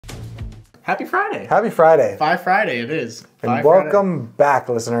Happy Friday. Happy Friday. Friday it is. And welcome back,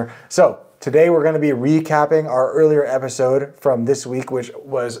 listener. So, today we're going to be recapping our earlier episode from this week, which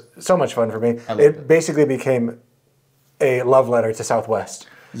was so much fun for me. It basically became a love letter to Southwest.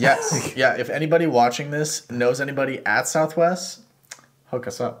 Yes. Yeah, if anybody watching this knows anybody at Southwest, hook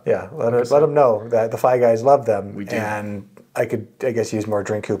us up. Yeah, let them know that the Fly Guys love them. We do. And I could, I guess, use more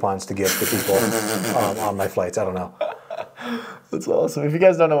drink coupons to give to people on my flights. I don't know. That's awesome. If you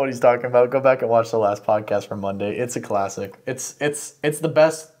guys don't know what he's talking about, go back and watch the last podcast from Monday. It's a classic. It's the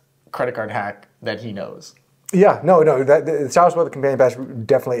best credit card hack that he knows. Yeah, no. The Southwest with the Companion Pass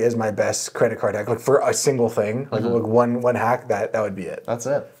definitely is my best credit card hack. Like for a single thing, like one hack, that would be it. That's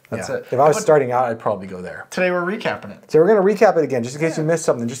it. That's it. If I was starting out, I'd probably go there. Today we're recapping it. So we're going to recap it again, just in case you missed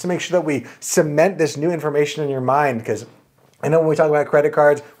something, just to make sure that we cement this new information in your mind, because I know when we talk about credit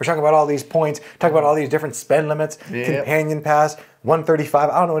cards, we're talking about all these points, talking about all these different spend limits, Companion Pass, 135.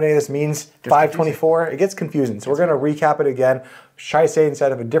 I don't know what any of this means. 524. It gets confusing. So we're going to recap it again, try to say it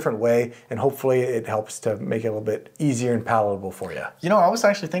inside of a different way, and hopefully it helps to make it a little bit easier and palatable for you. You know, I was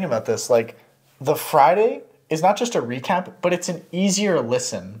actually thinking about this. Like, the Friday is not just a recap, but it's an easier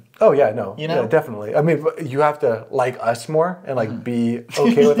listen. Oh yeah, no, you know, yeah, definitely. I mean, you have to like us more and like be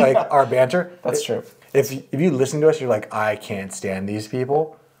okay with like our banter. That's true. If you listen to us, you're like, I can't stand these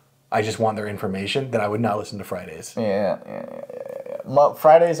people. I just want their information. Then I would not listen to Fridays. Yeah.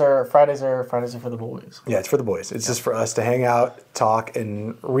 Fridays are for the boys. Yeah, it's for the boys. It's just for us to hang out, talk,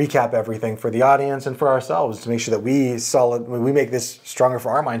 and recap everything for the audience and for ourselves to make sure that we make this stronger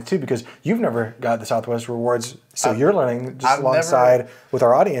for our minds too. Because you've never got the Southwest rewards, so you're learning just alongside with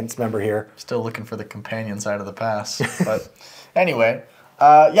our audience member here. Still looking for the companion side of the pass, but anyway.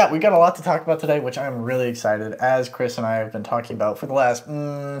 We got a lot to talk about today, which I'm really excited. As Chris and I have been talking about for the last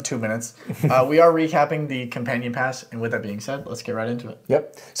 2 minutes, we are recapping the Companion Pass. And with that being said, let's get right into it.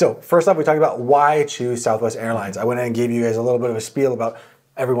 Yep. So first up, we talked about why choose Southwest Airlines. I went in and gave you guys a little bit of a spiel about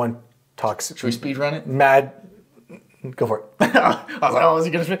everyone talks. Should we speed run it? Mad. Go for it. I was like, is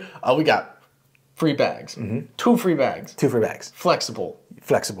he going to speed? We got free bags. 2 free bags. 2 free bags. Flexible.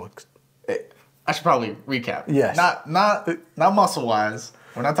 I should probably recap. Yes. Not muscle wise.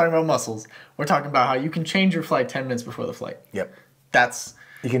 We're not talking about muscles. We're talking about how you can change your flight 10 minutes before the flight. Yep.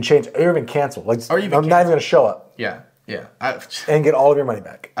 You can change or even cancel. Like I'm not even going to show up. Yeah. And get all of your money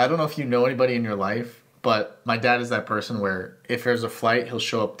back. I don't know if you know anybody in your life, but my dad is that person where if there's a flight, he'll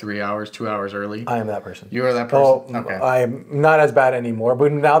show up 3 hours, 2 hours early. I am that person. You are that person? Okay. I'm not as bad anymore,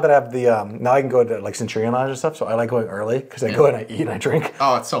 but now that I have now I can go to like Centurion Lounge and stuff, so I like going early because I go and I eat and I drink.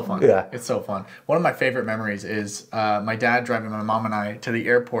 Oh, it's so fun. Yeah. It's so fun. One of my favorite memories is my dad driving my mom and I to the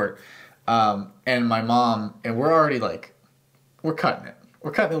airport, and my mom, and we're already like, we're cutting it.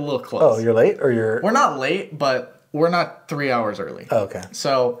 We're cutting it a little close. Oh, you're late or you're... We're not late, but we're not 3 hours early. Oh, okay.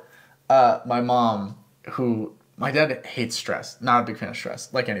 So my mom, my dad hates stress. Not a big fan of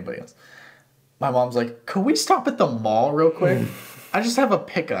stress, like anybody else. My mom's like, could we stop at the mall real quick? I just have a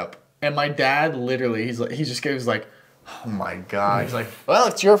pickup. And my dad literally, he just goes like, oh my God. He's like, well,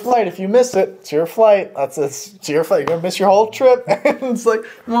 it's your flight. If you miss it, it's your flight. It's your flight. You're going to miss your whole trip. And it's like,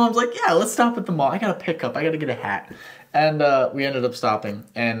 mom's like, yeah, let's stop at the mall. I got a pickup. I got to get a hat. And we ended up stopping,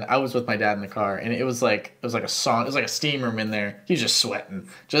 and I was with my dad in the car, and it was like a song. It was like a steam room in there. He's just sweating,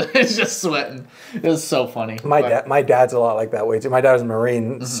 just sweating. It was so funny. My dad's a lot like that way too. My dad was a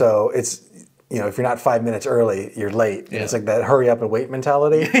Marine, so it's if you're not 5 minutes early, you're late. And it's like that hurry up and wait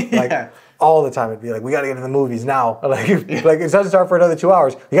mentality. Like all the time, it'd be like, we got to get to the movies now. Like it doesn't start for another 2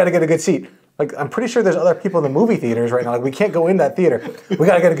 hours. You got to get a good seat. Like, I'm pretty sure there's other people in the movie theaters right now. Like, we can't go in that theater. We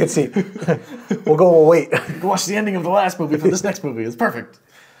got to get a good seat. We'll wait. Go watch the ending of the last movie for this next movie. It's perfect.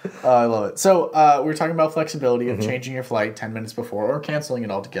 I love it. So, we were talking about flexibility of changing your flight 10 minutes before or canceling it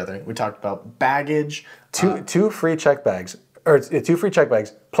altogether. We talked about baggage. Two free check bags. Or 2 free check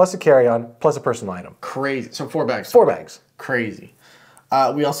bags, plus a carry-on, plus a personal item. Crazy. So 4 bags. 4 bags. Crazy.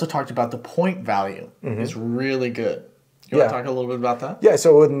 We also talked about the point value. It's really good. You want to talk a little bit about that? Yeah,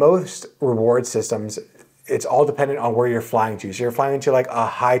 so with most reward systems, it's all dependent on where you're flying to. So you're flying to like a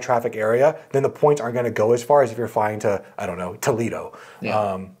high traffic area, then the points aren't going to go as far as if you're flying to, I don't know, Toledo.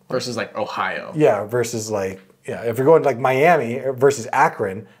 Yeah. Versus like Ohio. Yeah, versus like, if you're going to like Miami versus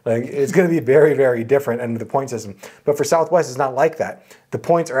Akron, like it's going to be very, very different under the point system. But for Southwest, it's not like that. The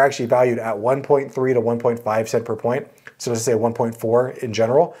points are actually valued at 1.3 to 1.5 cent per point. So let's say 1.4 in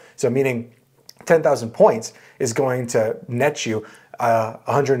general. So meaning 10,000 points is going to net you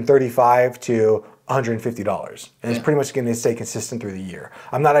 $135 to $150. And it's pretty much going to stay consistent through the year.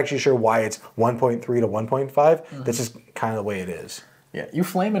 I'm not actually sure why it's 1.3 to 1.5. That's just kind of the way it is. Yeah. You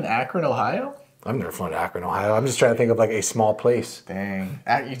flame in Akron, Ohio? I've never flown to Akron, Ohio. I'm just trying to think of like a small place. Dang.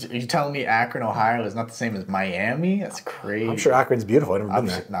 You telling me Akron, Ohio is not the same as Miami? That's crazy. I'm sure Akron's beautiful. I've never been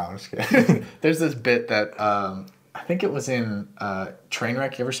there. No, I'm just kidding. There's this bit that I think it was in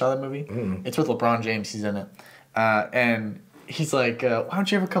Trainwreck. You ever saw that movie? It's with LeBron James. He's in it. And he's like, why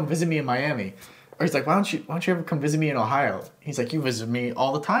don't you ever come visit me in Miami? Or he's like, why don't you ever come visit me in Ohio? He's like, you visit me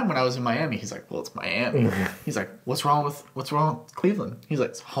all the time when I was in Miami. He's like, well, it's Miami. He's like, what's wrong with Cleveland? He's like,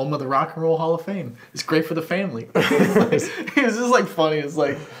 it's home of the Rock and Roll Hall of Fame. It's great for the family. It's just like funny. It's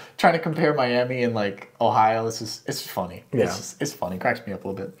like trying to compare Miami and like Ohio. It's funny. Yeah. It's funny. It cracks me up a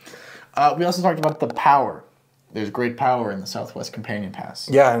little bit. We also talked about the power. There's great power in the Southwest Companion Pass.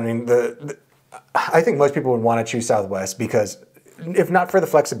 Yeah, I mean, I think most people would want to choose Southwest because, if not for the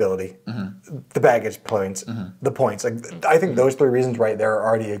flexibility, the baggage points, the points, like I think those three reasons right there are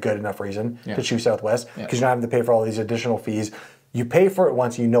already a good enough reason to choose Southwest because you're not having to pay for all these additional fees. You pay for it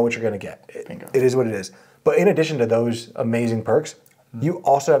once, you know what you're going to get. It is what it is. But in addition to those amazing perks, you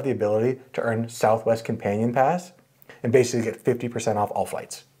also have the ability to earn Southwest Companion Pass and basically get 50% off all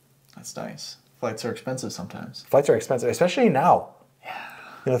flights. That's nice. Flights are expensive sometimes. Flights are expensive, especially now. Yeah.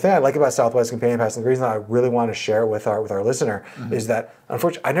 You know, the thing I like about Southwest Companion Pass, and the reason I really want to share it with our listener, is that,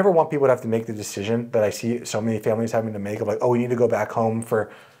 unfortunately, I never want people to have to make the decision that I see so many families having to make of like, oh, we need to go back home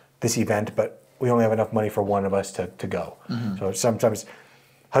for this event, but we only have enough money for one of us to go. So sometimes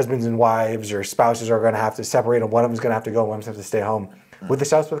husbands and wives or spouses are going to have to separate, and one of them's going to have to go, and one of them has to stay home. With the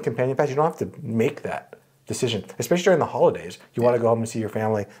Southwest Companion Pass, you don't have to make that decision, especially during the holidays. You want to go home and see your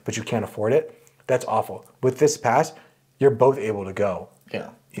family, but you can't afford it. That's awful. With this pass, you're both able to go.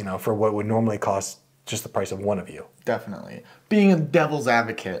 Yeah. You know, for what would normally cost just the price of one of you. Definitely. Being a devil's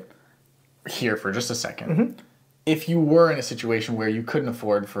advocate here for just a second, if you were in a situation where you couldn't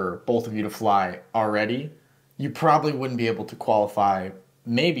afford for both of you to fly already, you probably wouldn't be able to qualify.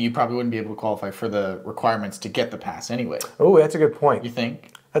 Maybe you probably wouldn't be able to qualify for the requirements to get the pass anyway. Oh, that's a good point. You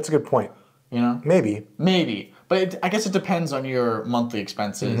think? That's a good point. You know? Maybe. Maybe. But I guess it depends on your monthly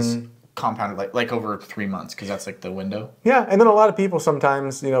expenses. Compounded like over 3 months because that's like the window. Yeah, and then a lot of people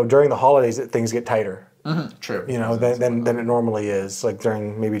sometimes, you know, during the holidays things get tighter. True. You know, than it normally is. Like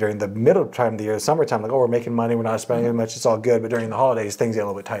during the middle time of the year, summertime, like, oh, we're making money, we're not spending as much, it's all good. But during the holidays, things get a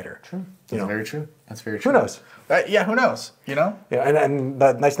little bit tighter. True. That's very true. That's very true. Who knows? Yeah, who knows? You know? Yeah, and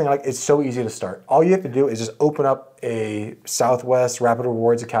the nice thing, like, it's so easy to start. All you have to do is just open up a Southwest Rapid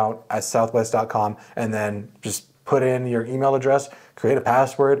Rewards account at southwest.com and then just put in your email address, create a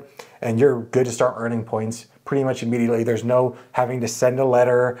password, and you're good to start earning points pretty much immediately. There's no having to send a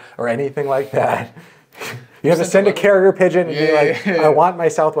letter or anything like that. You have to send a carrier pigeon and be like, I want my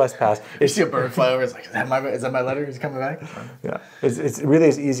Southwest pass. You see a bird fly over, it's like, is that my letter? He's coming back? Yeah, it's really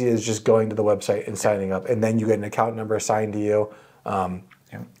as easy as just going to the website and signing up, and then you get an account number assigned to you.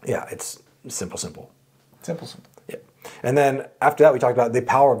 Yeah, it's simple. Simple. Yeah. And then after that, we talked about the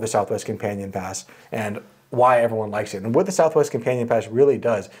power of the Southwest Companion Pass and why everyone likes it. And what the Southwest Companion Pass really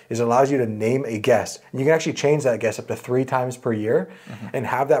does is it allows you to name a guest. And you can actually change that guest up to 3 times per year and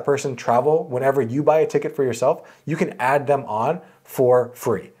have that person travel. Whenever you buy a ticket for yourself, you can add them on for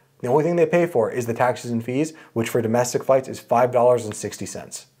free. The only thing they pay for is the taxes and fees, which for domestic flights is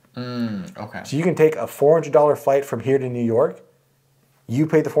 $5.60. Okay. So you can take a $400 flight from here to New York. You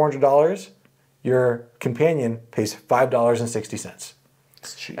pay the $400. Your companion pays $5.60.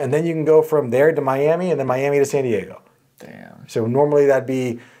 It's cheap. And then you can go from there to Miami and then Miami to San Diego. Damn. So normally that'd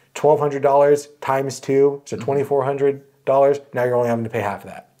be $1,200 times 2, so $2,400. Now you're only having to pay half of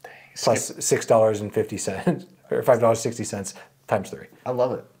that. Dang. Plus $6.50 or $5.60 times 3. I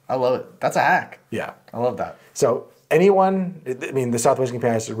love it. That's a hack. Yeah. I love that. So anyone, I mean, the Southwest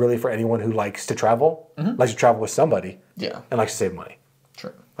Companion Pass is really for anyone who likes to travel, likes to travel with somebody, Yeah. and likes to save money.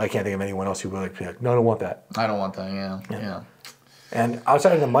 True. I can't think of anyone else who would be like, no, I don't want that. I don't want that, yeah. And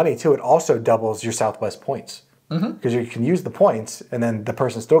outside of the money, too, it also doubles your Southwest points. Because you can use the points, and then the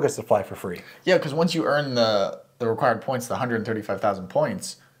person still gets to fly for free. Yeah, because once you earn the required points, the 135,000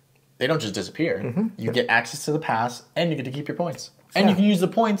 points, they don't just disappear. You get access to the pass, and you get to keep your points. And you can use the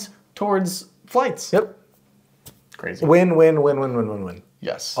points towards flights. Yep. Crazy. Win, win, win, win, win, win, win.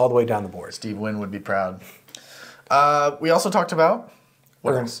 Yes. All the way down the board. Steve Wynn would be proud. We also talked about...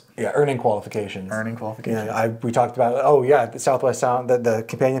 Earning qualifications. Earning qualifications. Yeah, we talked about, the Southwest the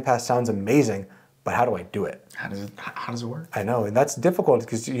Companion Pass sounds amazing, but how do I do it? How does it work? I know, and that's difficult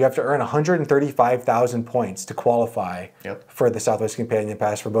because you have to earn 135,000 points to qualify for the Southwest Companion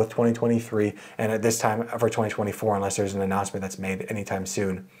Pass for both 2023 and at this time for 2024, unless there's an announcement that's made anytime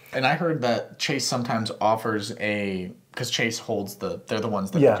soon. And I heard that Chase sometimes offers because Chase holds they're the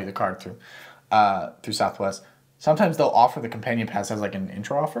ones that do the card through Southwest. Sometimes they'll offer the companion pass as like an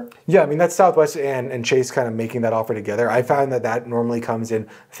intro offer. Yeah, I mean, that's Southwest and Chase kind of making that offer together. I found that normally comes in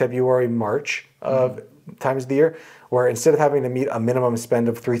February, March of times of the year, where instead of having to meet a minimum spend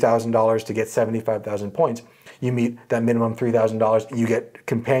of $3,000 to get 75,000 points, you meet that minimum $3,000 and you get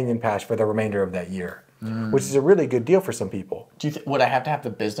companion pass for the remainder of that year, which is a really good deal for some people. Would I have to have the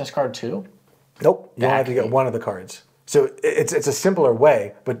business card too? Nope, you only have to get one of the cards. So it's a simpler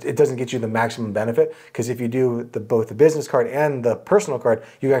way, but it doesn't get you the maximum benefit, because if you do both the business card and the personal card,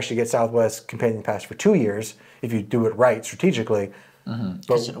 you actually get Southwest Companion Pass for 2 years if you do it right strategically.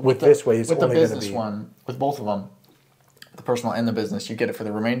 But with this way, it's only going to be... With the business one, with both of them, the personal and the business, you get it for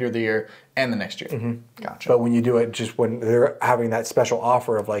the remainder of the year and the next year. Gotcha. But when you do it, just when they're having that special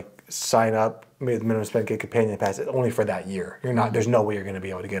offer of like sign up, minimum spend, get Companion Pass, it's only for that year. You're not. There's no way you're going to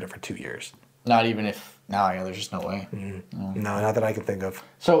be able to get it for 2 years. Not even if... No, yeah, there's just no way. No, not that I can think of.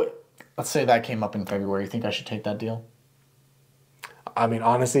 So, let's say that came up in February. You think I should take that deal? I mean,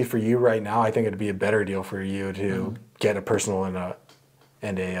 honestly, for you right now, I think it'd be a better deal for you to get a personal and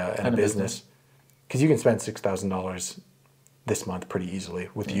a business, because you can spend $6,000 this month pretty easily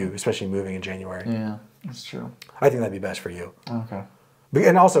with you, especially moving in January. Yeah, that's true. I think that'd be best for you. Okay.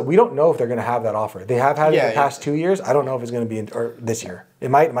 And also, we don't know if they're going to have that offer. They have had it in the past 2 years. I don't know if it's going to be or this year.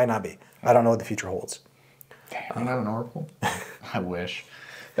 It might not be. I don't know what the future holds. Damn, you have an Oracle? I wish.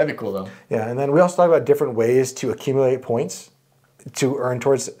 That'd be cool, though. Yeah, and then we also talk about different ways to accumulate points to earn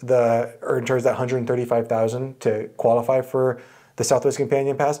towards that 135,000 to qualify for the Southwest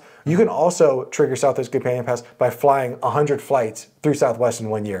Companion Pass. You can also trigger Southwest Companion Pass by flying 100 flights through Southwest in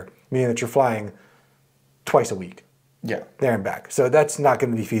 1 year, meaning that you're flying twice a week. Yeah. There and back. So that's not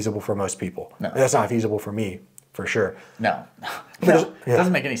going to be feasible for most people. No. That's not feasible for me, for sure. No. It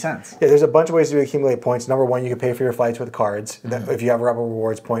doesn't make any sense. Yeah, there's a bunch of ways to accumulate points. Number one, you can pay for your flights with cards. If you have a Rebel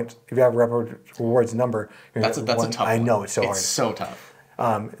Rewards point, if you have a Rebel Rewards number, that's a tough one. I know, it's so hard. It's so tough.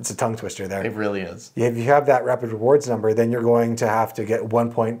 It's a tongue twister there. It really is. If you have that Rapid Rewards number, then you're going to have to get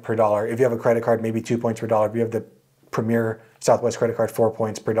 1 point per dollar. If you have a credit card, maybe 2 points per dollar. If you have the Premier Southwest credit card, 4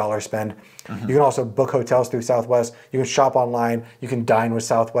 points per dollar spend. You can also book hotels through Southwest. You can shop online. You can dine with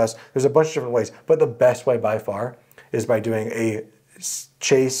Southwest. There's a bunch of different ways. But the best way by far is by doing a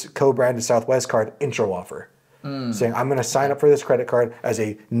Chase co-branded Southwest card intro offer. Saying, I'm going to sign up for this credit card as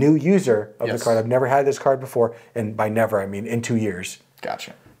a new user of the card. I've never had this card before. And by never, I mean in 2 years.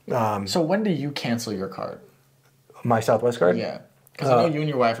 Gotcha. So when do you cancel your card? My Southwest card? Yeah. Because I know you and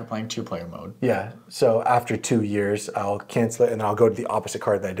your wife are playing 2-player mode. Yeah. So after 2 years, I'll cancel it and then I'll go to the opposite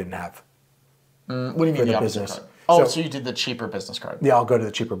card that I didn't have. What do you mean the opposite card? Oh, so you did the cheaper business card. Yeah, I'll go to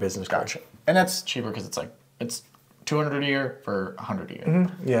the cheaper business card. Gotcha. And that's cheaper because it's $200 a year for $100 a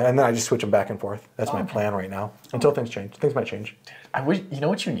year. Yeah, and then I just switch them back and forth. That's my plan right now. Until things change. Things might change. I wish. You know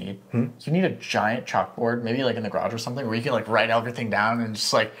what you need? You need a giant chalkboard, maybe like in the garage or something, where you can like write everything down and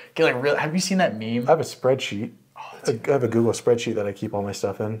just like get like real. Have you seen that meme? I have a spreadsheet. I have a Google spreadsheet that I keep all my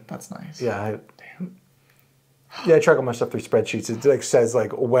stuff in. That's nice. Yeah. I track all my stuff through spreadsheets. It like says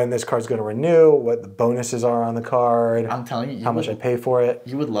like when this card's going to renew, what the bonuses are on the card. I'm telling you, how much I pay for it.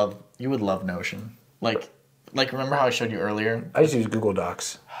 You would love Notion. Like remember how I showed you earlier? I just use Google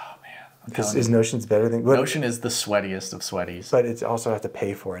Docs. Oh man, Because is Notion's better than Notion is the sweatiest of sweaties. But it's also have to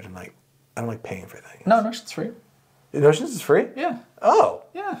pay for it, and like I don't like paying for things. No, Notion's free. Notion's is free? Yeah. Oh.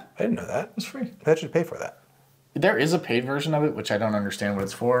 Yeah. I didn't know that. It's free. I should pay for that. There is a paid version of it, which I don't understand what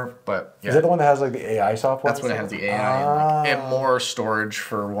it's for, but yeah. Is that the one that has like the AI software? That's what it has, the AI and more storage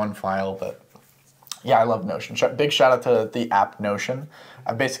for one file. But yeah, I love Notion. Big shout out to the app Notion.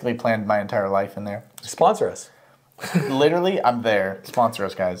 I basically planned my entire life in there. Sponsor us. Literally, I'm there. Sponsor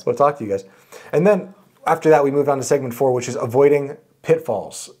us, guys. We'll talk to you guys. And then after that, we moved on to segment 4, which is avoiding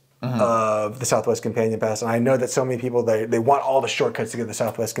pitfalls of the Southwest Companion Pass. And I know that so many people, they want all the shortcuts to get the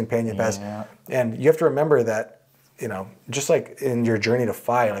Southwest Companion Pass. And you have to remember that, you know, just like in your journey to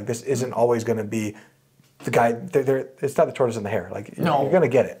FI, like this isn't always going to be the guy. It's not the tortoise and the hare. Like you're going to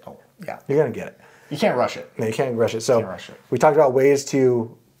get it. Oh, yeah, you're going to get it. You can't rush it. No, you can't rush it. So we talked about ways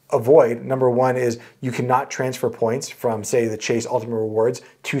to avoid. Number one is you cannot transfer points from, say, the Chase Ultimate Rewards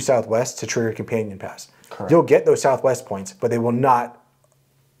to Southwest to trigger Companion Pass. Correct. You'll get those Southwest points, but they will not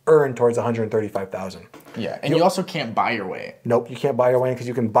earn towards 135,000. Yeah, and you also can't buy your way. Nope, you can't buy your way because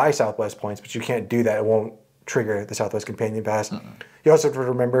you can buy Southwest points, but you can't do that. It won't trigger the Southwest Companion Pass. You also have to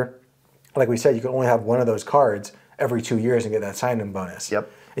remember, like we said, you can only have one of those cards every 2 years and get that sign-in bonus. Yep.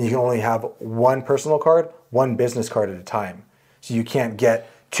 And you can only have one personal card, one business card at a time. So you can't get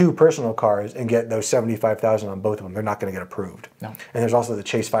 2 personal cards and get those 75,000 on both of them. They're not going to get approved. No. And there's also the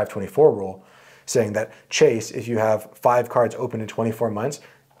Chase 524 rule saying that Chase, if you have 5 cards open in 24 months,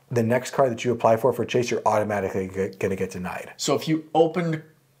 the next card that you apply for Chase, you're automatically going to get denied. So if you opened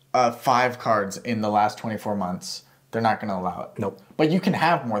 5 cards in the last 24 months, they're not going to allow it. Nope. But you can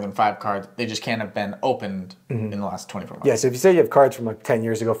have more than 5 cards. They just can't have been opened in the last 24 months. Yeah, so if you say you have cards from like 10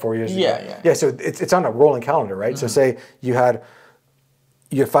 years ago, 4 years ago. Yeah, so it's on a rolling calendar, right? So say you had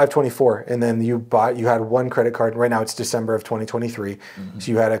 524 and then you had one credit card. Right now it's December of 2023.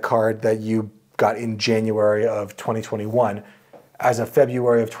 So you had a card that you got in January of 2021. As of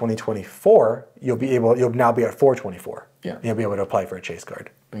February of 2024, you'll now be at 424. Yeah. You'll be able to apply for a Chase card.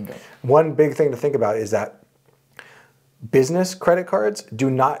 Bingo. One big thing to think about is that business credit cards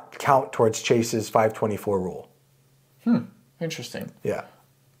do not count towards Chase's 524 rule. Interesting. Yeah.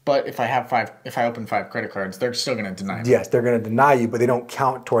 But if I open 5 credit cards, they're still going to deny me. Yes, they're going to deny you, but they don't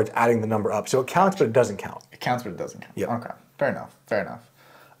count towards adding the number up. So it counts, but it doesn't count. It counts, but it doesn't count. Yep. Okay. Fair enough.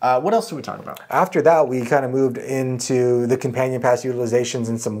 What else do we talk about? After that, we kind of moved into the companion pass utilizations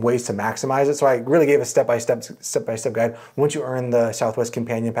and some ways to maximize it. So I really gave a step-by-step guide. Once you earn the Southwest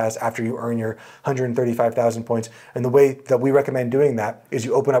Companion Pass, after you earn your 135,000 points, and the way that we recommend doing that is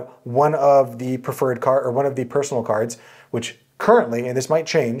you open up one of the preferred card or one of the personal cards, which currently, and this might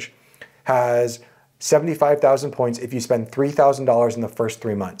change, has 75,000 points if you spend $3,000 in the first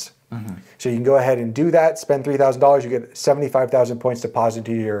 3 months. So you can go ahead and do that, spend $3,000, you get 75,000 points deposited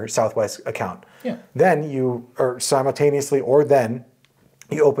to your Southwest account. Yeah. Then you open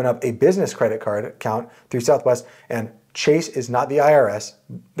up a business credit card account through Southwest, and Chase is not the IRS.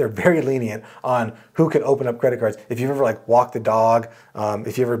 They're very lenient on who can open up credit cards. If you've ever like walked the dog,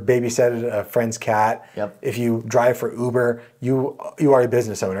 if you ever babysat a friend's cat, if you drive for Uber, you are a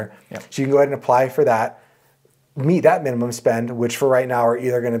business owner. So you can go ahead and apply for that. Meet that minimum spend, which for right now are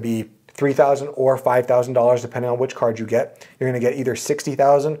either going to be $3,000 or $5,000, depending on which card you get. You're going to get either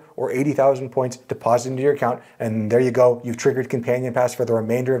 60,000 or 80,000 points deposited into your account, and there you go. You've triggered Companion Pass for the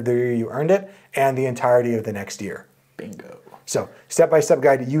remainder of the year you earned it and the entirety of the next year. Bingo. So step-by-step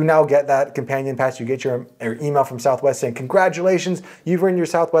guide, you now get that Companion Pass. You get your email from Southwest saying, congratulations, you've earned your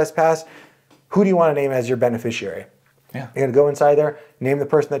Southwest Pass. Who do you want to name as your beneficiary? Yeah. You're going to go inside there, name the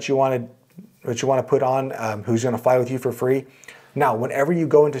person that you want to put on, who's going to fly with you for free. Now, whenever you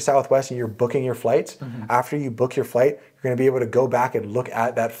go into Southwest and you're booking your flights, after you book your flight, you're going to be able to go back and look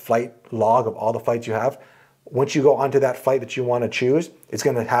at that flight log of all the flights you have. Once you go onto that flight that you want to choose, it's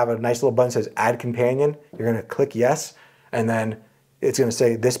going to have a nice little button that says Add Companion. You're going to click yes, and then it's going to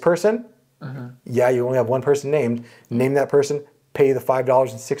say this person. Yeah, you only have one person named. Name that person, pay the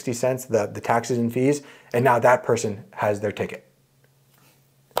 $5.60, the taxes and fees, and now that person has their ticket.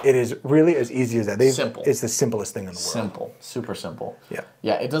 It is really as easy as that. Simple. It's the simplest thing in the world. Simple. Super simple. Yeah.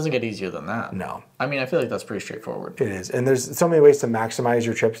 Yeah, it doesn't get easier than that. No. I mean, I feel like that's pretty straightforward. It is. And there's so many ways to maximize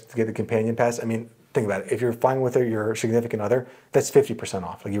your trips to get the Companion Pass. I mean, think about it. If you're flying with your significant other, that's 50%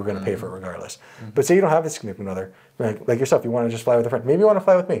 off. Like you were going to pay for it regardless. But say you don't have a significant other, like yourself, you want to just fly with a friend. Maybe you want to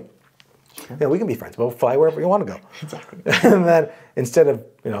fly with me. Sure. Yeah, we can be friends. We'll fly wherever you want to go. Exactly. And then instead of,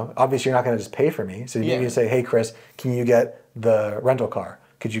 obviously you're not going to just pay for me. So you say, hey, Chris, can you get the rental car?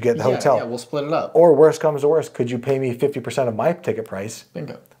 Could you get the hotel? Yeah, we'll split it up. Or worst comes to worst, could you pay me 50% of my ticket price?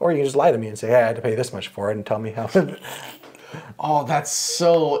 Bingo. Or you can just lie to me and say, hey, I had to pay this much for it and tell me how. Oh, that's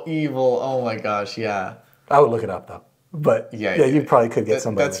so evil. Oh my gosh, yeah. I would look it up though. But yeah, you probably could get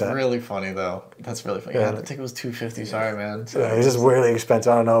somebody with that. That's really funny though. That's really funny. Yeah, the ticket was $250. Sorry, man. So it's just really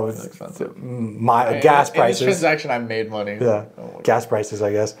expensive. I don't know. It's expensive. Gas prices. In this transaction, I made money. Yeah, gas prices,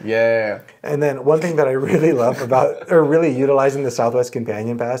 I guess. Yeah. And then one thing that I really love about, or really utilizing the Southwest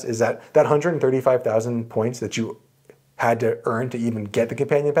Companion Pass is that 135,000 points that you had to earn to even get the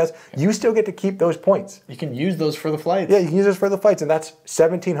Companion Pass, you still get to keep those points. You can use those for the flights. Yeah, you can use those for the flights, and that's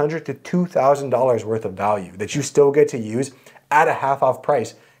 $1,700 to $2,000 worth of value that you still get to use at a half-off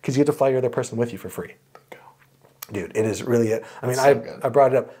price because you get to fly your other person with you for free. Dude, it is really it. I mean, I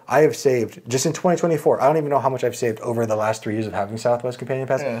brought it up. I have saved, just in 2024, I don't even know how much I've saved over the last 3 years of having Southwest Companion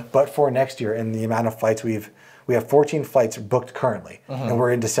Pass, but for next year, and the amount of flights we have 14 flights booked currently, and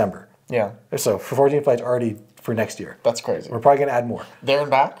we're in December. Yeah. So for 14 flights already for next year. That's crazy. We're probably going to add more. There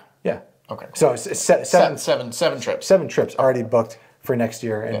and back? Yeah. Okay. So seven trips. 7 trips already booked for next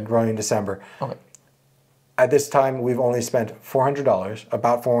year and growing in December. Okay. At this time, we've only spent $400,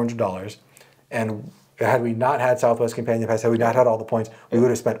 about $400, and had we not had Southwest Companion Pass, had we not had all the points, we would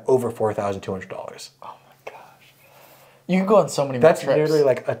have spent over $4,200. Oh my gosh. You can go on so many more That's trips. nearly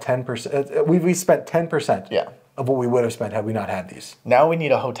like a 10%. We spent 10% of what we would have spent had we not had these. Now we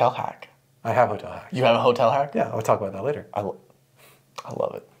need a hotel hack. I have hotel hacks. You have a hotel hack? Yeah, I'll talk about that later. I love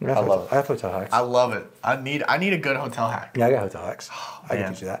it. I love it. I have hotel hacks. I love it. I need a good hotel hack. Yeah, I got hotel hacks. I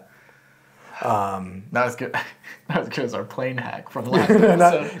can teach you that. Not as good. Not as good as our plane hack from last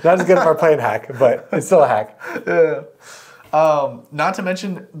not episode. as good as our plane hack, but it's still a hack. Yeah. Not to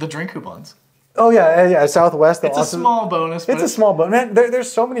mention the drink coupons. Oh yeah. Southwest. It's a small bonus. But It's a small bonus. Man,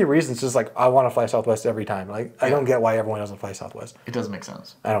 there's so many reasons. Just like I want to fly Southwest every time. Like I don't get why everyone doesn't fly Southwest. It doesn't make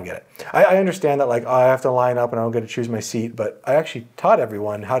sense. I don't get it. I understand that like I have to line up and I don't get to choose my seat, but I actually taught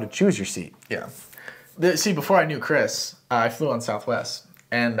everyone how to choose your seat. Yeah. See, before I knew Chris, I flew on Southwest,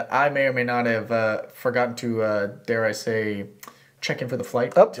 and I may or may not have forgotten to, dare I say, check in for the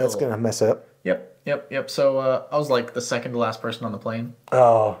flight. Oh, that's gonna mess up. Yep. So I was like the second to last person on the plane.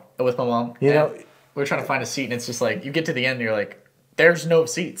 Oh. With my mom. You know, we were trying to find a seat, and it's just like you get to the end, and you're like, "There's no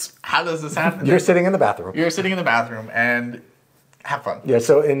seats. How does this happen?" You're sitting in the bathroom. You're sitting in the bathroom, and have fun. Yeah.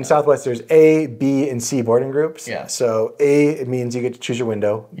 So in Southwest, there's A, B, and C boarding groups. Yeah. So A it means you get to choose your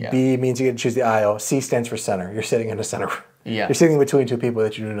window. Yeah. B means you get to choose the aisle. C stands for center. You're sitting in the center. Yeah. You're sitting between two people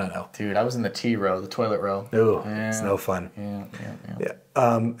that you do not know. Dude, I was in the T row, the toilet row. Ooh, it's no fun. Yeah.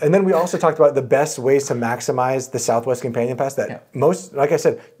 And then we also talked about the best ways to maximize the Southwest Companion Pass. Like I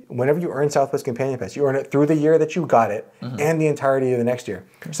said, whenever you earn Southwest Companion Pass, you earn it through the year that you got it and the entirety of the next year.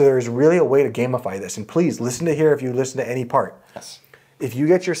 So there's really a way to gamify this. And please listen to here if you listen to any part. Yes. If you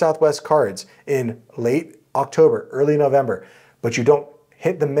get your Southwest cards in late October, early November, but you don't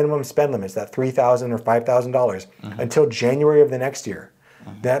hit the minimum spend limits, that $3,000 or $5,000 until January of the next year,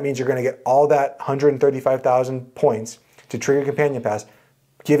 that means you're going to get all that 135,000 points to trigger Companion Pass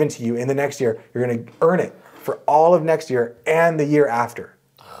given to you in the next year. You're going to earn it for all of next year and the year after.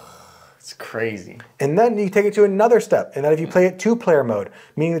 It's crazy. And then you take it to another step, and that if you play it two-player mode,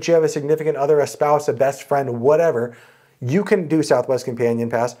 meaning that you have a significant other, a spouse, a best friend, whatever, you can do Southwest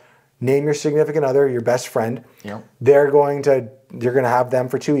Companion Pass. Name your significant other, your best friend. Yep. You're going to have them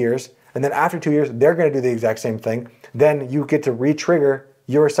for 2 years. And then after 2 years, they're going to do the exact same thing. Then you get to re-trigger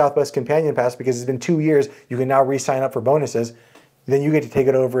your Southwest Companion Pass because it's been 2 years. You can now re-sign up for bonuses. Then you get to take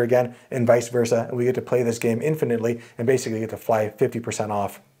it over again and vice versa. And we get to play this game infinitely and basically get to fly 50%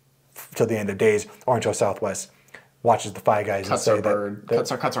 off till the end of days or until Southwest watches the Five Guys Cuts and our say bird.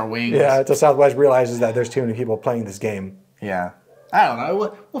 Cuts our wings. Yeah, until Southwest realizes that there's too many people playing this game. Yeah. I don't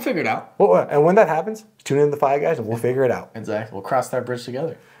know. We'll figure it out. Well, and when that happens, tune in to the Five Guys and we'll figure it out. Exactly. We'll cross that bridge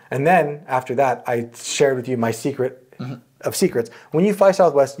together. And then after that, I shared with you my secret of secrets. When you fly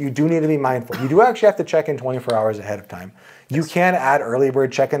Southwest, you do need to be mindful. You do actually have to check in 24 hours ahead of time. You can add early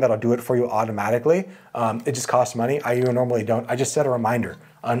bird check-in that'll do it for you automatically. It just costs money. I normally don't. I just set a reminder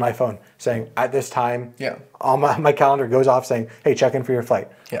on my phone saying at this time, on my calendar goes off saying, hey, check in for your flight.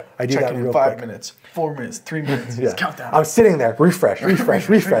 Yeah. I do check that in real 5 quick. minutes, 4 minutes, 3 minutes. Yeah. Countdown. I'm sitting there, refresh.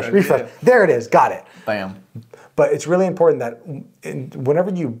 Yeah. There it is, got it. Bam. But it's really important that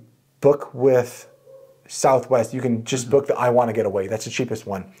whenever you book with Southwest, you can just book the I Want to Get Away. That's the cheapest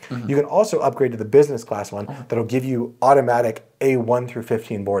one. You can also upgrade to the business class one that'll give you automatic A1 through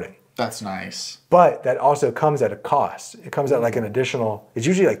 15 boarding. That's nice. But that also comes at a cost. It comes at like an additional, it's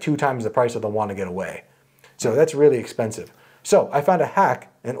usually like 2 times the price of the Want to Get Away. So that's really expensive. So I found a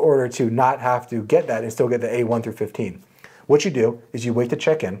hack in order to not have to get that and still get the A1 through 15. What you do is you wait to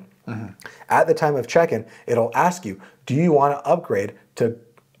check in. At the time of check-in, it'll ask you, do you want to upgrade to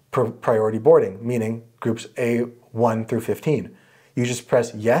priority boarding, meaning groups A1 through 15. You just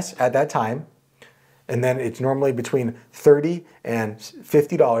press yes at that time, and then it's normally between $30 and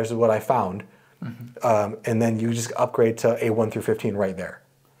 $50 is what I found, and then you just upgrade to A1 through 15 right there.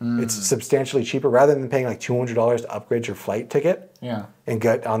 It's substantially cheaper rather than paying like $200 to upgrade your flight ticket and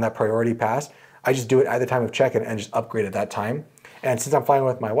get on that priority pass. I just do it at the time of check-in and just upgrade at that time. And since I'm flying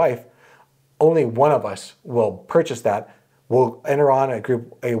with my wife, only one of us will purchase that. We'll enter on at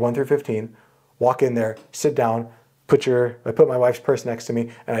group A1 through 15, walk in there, sit down, I put my wife's purse next to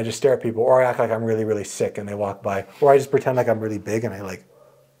me, and I just stare at people, or I act like I'm really, really sick and they walk by, or I just pretend like I'm really big and I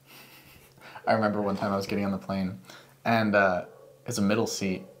remember one time I was getting on the plane, and it's a middle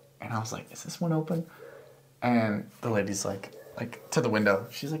seat, and I was like, is this one open? And the lady's like to the window.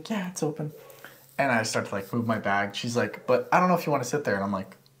 She's like, yeah, it's open. And I start to like move my bag. She's like, but I don't know if you want to sit there. And I'm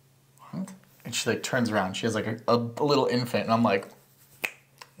like, what? And she like turns around. She has like a little infant, and I'm like,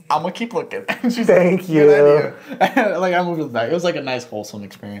 I'm gonna keep looking. And she's Thank like, you. Good idea. Like I moved to the back. It was like a nice wholesome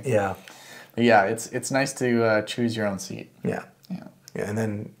experience. Yeah. But yeah, it's nice to choose your own seat. Yeah.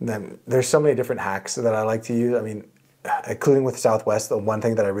 And then there's so many different hacks that I like to use. I mean, including with Southwest, the one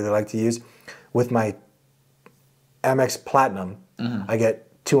thing that I really like to use with my Amex Platinum, I get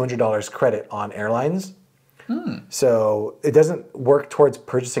 $200 credit on Airlines. So it doesn't work towards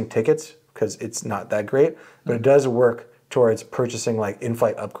purchasing tickets because it's not that great, but it does work towards purchasing like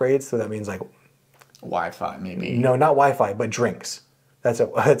in-flight upgrades. So that means like Wi-Fi maybe. no, not Wi-Fi, but drinks.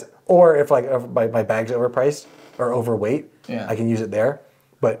 Or if like my bag's overpriced or overweight, Yeah. I can use it there.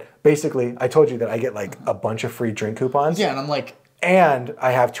 But basically, I told you that I get like a bunch of free drink coupons. Yeah, and I'm like, and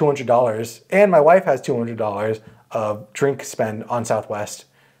I have $200, and my wife has $200 of drink spend on Southwest,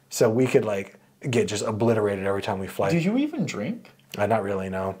 so we could like get just obliterated every time we fly. do you even drink? Not really,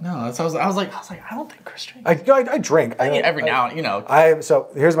 no. No, that's I was like, I don't think Chris drinks. I drink. I mean, every now, you know. So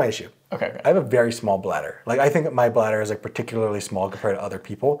here's my issue. Okay. I have a very small bladder. Like I think my bladder is like particularly small compared to other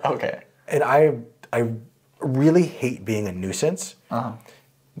people. Okay. And I really hate being a nuisance.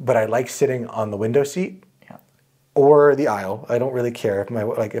 But I like sitting on the window seat. Yeah. Or the aisle. I don't really care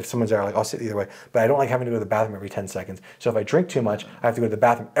if someone's there. Like I'll sit either way. But I don't like having to go to the bathroom every 10 seconds. So if I drink too much, I have to go to the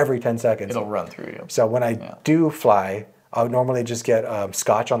bathroom every 10 seconds. It'll run through you. So when I do fly, I would normally just get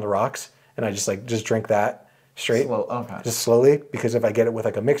scotch on the rocks, and I just drink that straight, just slowly. Because if I get it with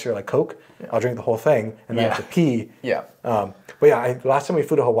like a mixer like Coke, I'll drink the whole thing, and then I have to pee. Yeah. But yeah, last time we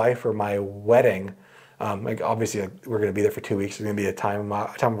flew to Hawaii for my wedding, like obviously we're gonna be there for 2 weeks. It's gonna be a time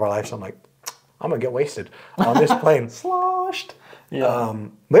of our life. So I'm like, I'm gonna get wasted on this plane. Sloshed. Yeah.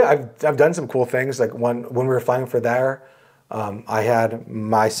 But yeah, I've done some cool things. Like when we were flying for there, I had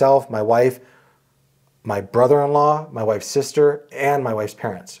myself, my wife, my brother-in-law, my wife's sister, and my wife's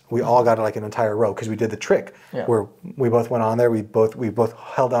parents. We all got like an entire row because we did the trick where we both went on there. We both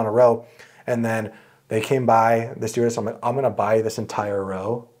held down a row, and then they came by the stewardess. I'm like, I'm gonna buy this entire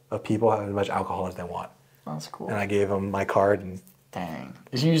row of people having as much alcohol as they want. That's cool. And I gave them my card. And dang,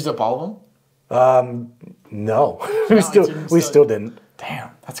 did you use up all of them? No, we still didn't. Damn,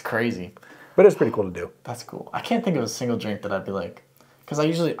 that's crazy. But it's pretty cool to do. That's cool. I can't think of a single drink that I'd be like, because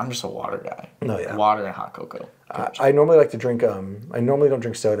I'm just a water guy. No, yeah. Water and hot cocoa. I normally like to drink. I normally don't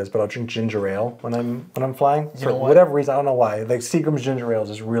drink sodas, but I'll drink ginger ale when I'm flying. For what? whatever reason, I don't know why. Like Seagram's ginger ale is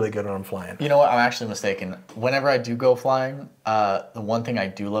just really good when I'm flying. You know what? I'm actually mistaken. Whenever I do go flying, the one thing I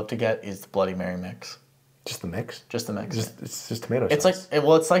do love to get is the Bloody Mary mix. Just the mix? Just the mix. It's just tomato sauce.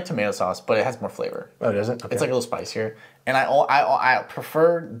 It's like tomato sauce, but it has more flavor. Oh, does it? Okay. It's like a little spicier. And I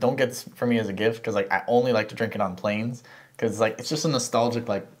prefer, don't get this for me as a gift, because like I only like to drink it on planes, because like it's just a nostalgic,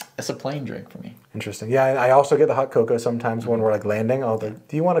 like it's a plane drink for me. Interesting. Yeah, and I also get the hot cocoa sometimes when we're like landing. I'll be like,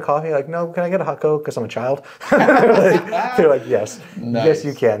 do you want a coffee? Like, no, can I get a hot cocoa because I'm a child? They're like, yes. Nice. Yes,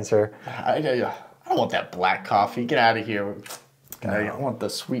 you can, sir. I don't want that black coffee. Get out of here. No. I want the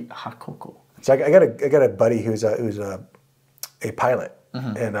sweet hot cocoa. So I got a buddy who's a pilot,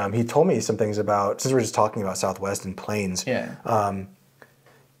 and he told me some things about, since we're just talking about Southwest and planes. Yeah.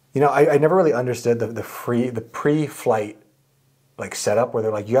 You know, I never really understood the pre-flight like setup where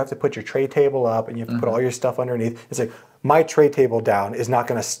they're like, you have to put your tray table up and you have to put all your stuff underneath. It's like, my tray table down is not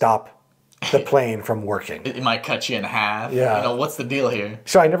going to stop the plane from working. It might cut you in half. Yeah. You know, what's the deal here?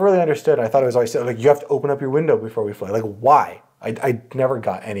 So I never really understood. I thought it was always like, you have to open up your window before we fly. Like, why? I never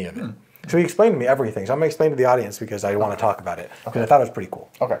got any of it. So he explained to me everything. So I'm going to explain to the audience because I want to talk about it. Because I thought it was pretty cool.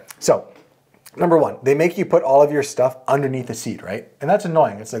 Okay. So, number one, they make you put all of your stuff underneath the seat, right? And that's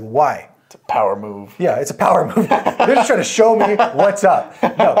annoying. It's like, why? It's a power move. Yeah, it's a power move. They're just trying to show me what's up.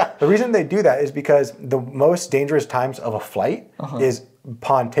 No, the reason they do that is because the most dangerous times of a flight is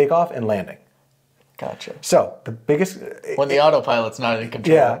upon takeoff and landing. Gotcha. So the biggest... When the autopilot's not in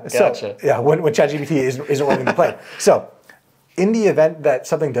control. Yeah. Gotcha. So, when ChatGPT isn't running the plane. So in the event that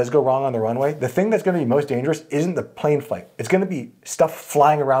something does go wrong on the runway, the thing that's going to be most dangerous isn't the plane flight. It's going to be stuff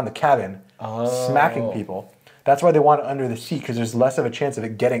flying around the cabin, smacking people. That's why they want it under the seat, because there's less of a chance of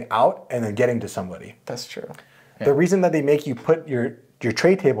it getting out and then getting to somebody. That's true. Yeah. The reason that they make you put your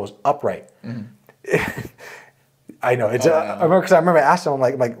tray tables upright... I know. It's. I remember I asked them,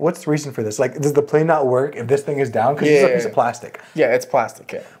 I'm like, what's the reason for this? Like, does the plane not work if this thing is down? Because it's a piece of plastic. Yeah, it's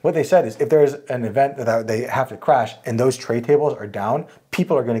plastic. Yeah. What they said is, if there's an event that they have to crash and those tray tables are down,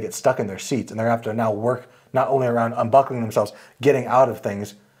 people are going to get stuck in their seats, and they're going to have to now work not only around unbuckling themselves, getting out of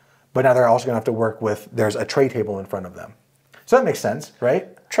things, but now they're also going to have to work with there's a tray table in front of them. So that makes sense,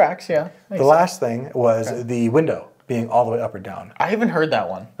 right? Tracks, yeah. The last thing was the window being all the way up or down. I haven't heard that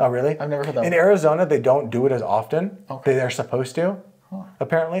one. Oh, really? I've never heard that In one. Arizona, they don't do it as often. Okay. They're supposed to,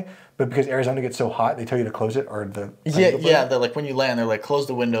 apparently. But because Arizona gets so hot, they tell you to close it or the... Yeah, they're like, when you land, they're like, close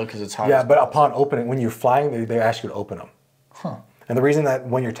the window because it's hot. Yeah, but upon opening, when you're flying, they ask you to open them. Huh. And the reason that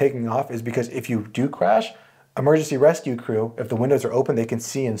when you're taking off is because if you do crash, emergency rescue crew, if the windows are open, they can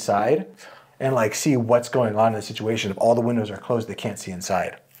see inside and like see what's going on in the situation. If all the windows are closed, they can't see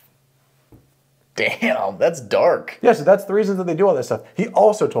inside. Damn, that's dark. Yeah, so that's the reason that they do all this stuff. He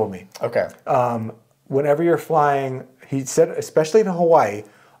also told me, Okay. whenever you're flying, he said, especially to Hawaii,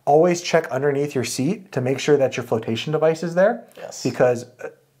 always check underneath your seat to make sure that your flotation device is there. Yes. Because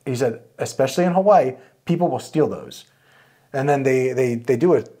he said, especially in Hawaii, people will steal those. And then they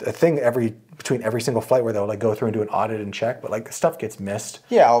do a thing between every single flight where they'll like go through and do an audit and check, but like stuff gets missed.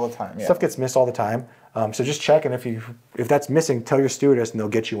 Yeah, all the time. Yeah. Stuff gets missed all the time. So just check, and if that's missing, tell your stewardess, and they'll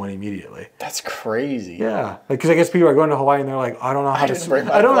get you one immediately. That's crazy. Yeah, because I guess people are going to Hawaii and they're like, I don't know how to swim.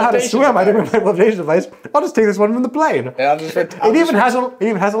 I don't know how to swim. I didn't bring my flotation device. I'll just take this one from the plane. Yeah, it even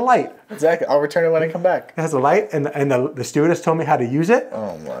has a light. Exactly. I'll return it when I come back. It has a light, and the stewardess told me how to use it.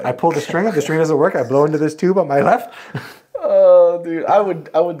 Oh my! I pull the string up. The string doesn't work. I blow into this tube on my left. Oh, dude, I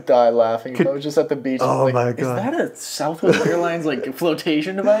would die laughing if I was just at the beach. Oh like, my God. Is that a Southwest Airlines like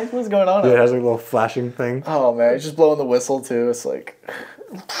flotation device? What's going on? Yeah, it has a little flashing thing. Oh man, it's just blowing the whistle too. It's like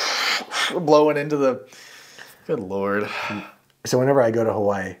blowing into the. Good Lord. So whenever I go to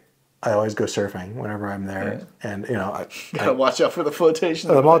Hawaii, I always go surfing whenever I'm there, and you know, I gotta watch out for the flotation.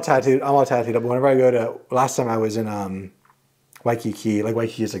 I'm all tattooed up. Whenever I go to, last time I was in Waikiki. Like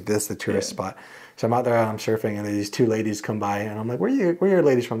Waikiki is like this, the tourist spot. So I'm out there, I'm surfing, and these two ladies come by, and I'm like, where are your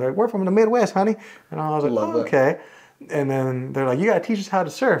ladies from? They're like, we're from the Midwest, honey. And I was like, okay. And then they're like, you gotta teach us how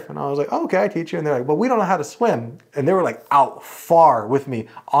to surf. And I was like, oh, okay, I teach you. And they're like, well, we don't know how to swim. And they were like out far with me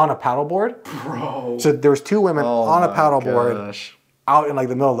on a paddleboard. Bro. So there was two women on a paddleboard out in like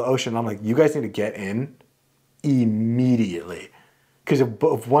the middle of the ocean. I'm like, you guys need to get in immediately. Because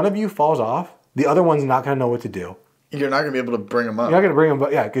if one of you falls off, the other one's not gonna know what to do. You're not going to be able to bring them up. You're not going to bring them up,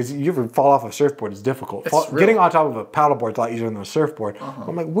 yeah, because you ever fall off a surfboard is difficult. Getting on top of a paddleboard is a lot easier than a surfboard.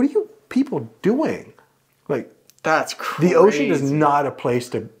 I'm like, what are you people doing? Like, that's crazy. The ocean is not a place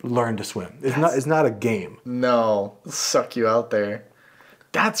to learn to swim. It's not a game. No, it'll suck you out there.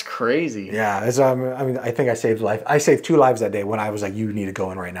 That's crazy. Yeah, it's, I mean, I think I saved life. I saved 2 lives that day when I was like, you need to go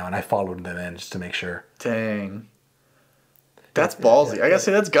in right now, and I followed them in just to make sure. Dang. That's ballsy. I gotta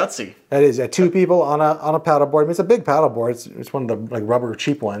say, that's gutsy. That is. 2 people on a paddleboard. I mean, it's a big paddleboard. It's one of the like rubber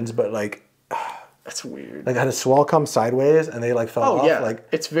cheap ones, but like, that's weird. Like I had a swell come sideways, and they like fell off. Yeah, like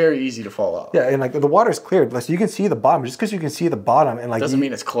it's very easy to fall off. Yeah, and like the water's cleared, so you can see the bottom. Just because you can see the bottom, and like doesn't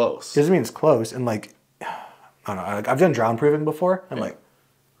mean it's close. Doesn't mean it's close, and like, I don't know. Like, I've done drown proofing before, and like,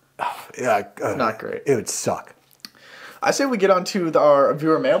 it's not great. It would suck. I say we get on to our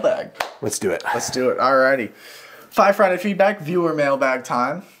viewer mailbag. Let's do it. Let's do it. Alrighty. 5 Friday feedback, viewer mailbag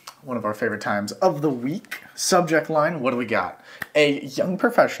time. One of our favorite times of the week. Subject line, what do we got? A young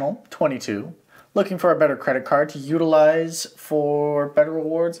professional, 22, looking for a better credit card to utilize for better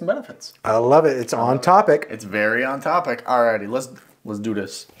rewards and benefits. I love it. It's on topic. It's very on topic. Alrighty, let's do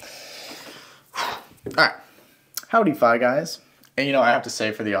this. Alright. Howdy, Fi Guys. And you know, I have to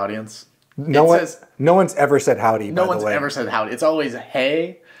say for the audience, no one's ever said howdy. No one's ever said howdy. It's always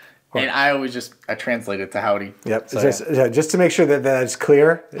hey. And I always I translate it to howdy. Yep. So, just to make sure that it's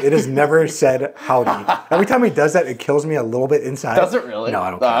clear, it has never said howdy. Every time he does that, it kills me a little bit inside. Does it really? No,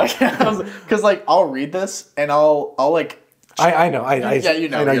 I don't care. Because like I'll read this and I'll like. I know. Yeah, you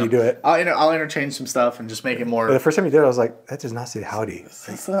know. I know you do it. I'll interchange some stuff and just make it more. But the first time you did it, I was like, that does not say howdy.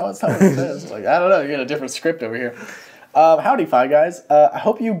 That's not what it says. Like I don't know. You got a different script over here. Howdy, Fi Guys. I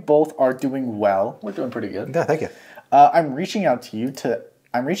hope you both are doing well. We're doing pretty good. Yeah, thank you. I'm reaching out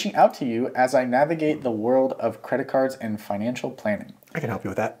to you as I navigate the world of credit cards and financial planning. I can help you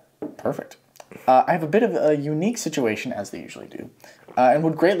with that. Perfect. I have a bit of a unique situation, as they usually do, and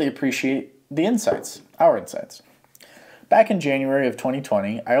would greatly appreciate our insights. Back in January of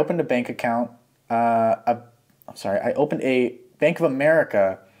 2020, I opened a bank account. I opened a Bank of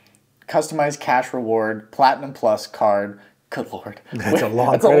America customized cash reward Platinum Plus card. Good Lord, it's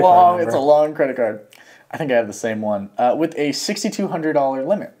a long credit card. I think I have the same one, with a $6,200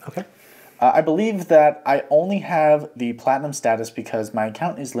 limit. Okay. I believe that I only have the platinum status because my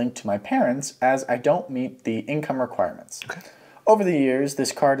account is linked to my parents, as I don't meet the income requirements. Okay. Over the years,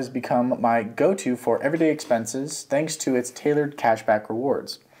 this card has become my go-to for everyday expenses thanks to its tailored cashback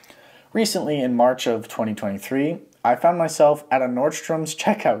rewards. Recently, in March of 2023, I found myself at a Nordstrom's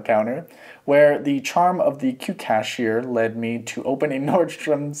checkout counter where the charm of the cute cashier led me to open a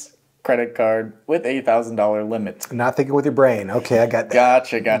Nordstrom's credit card with $8,000 limit. Not thinking with your brain. Okay, I got that.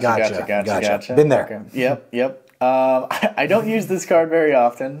 Gotcha. Been there. Okay. Yep. I don't use this card very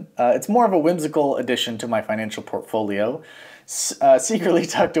often. It's more of a whimsical addition to my financial portfolio, secretly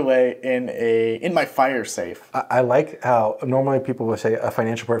tucked away in my fire safe. I like how normally people will say a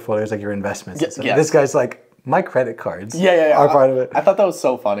financial portfolio is like your investments. Yes. This guy's like, my credit cards are part of it. I thought that was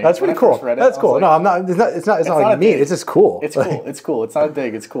so funny. That's pretty cool. That's cool. Like, no, I'm not. It's not like mean. It's just cool. It's cool. It's cool. It's not a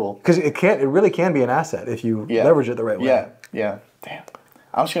dig. It's cool. Because it really can be an asset if you leverage it the right way. Yeah. Damn.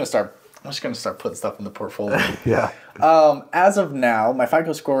 I'm just gonna start putting stuff in the portfolio. Yeah. As of now, my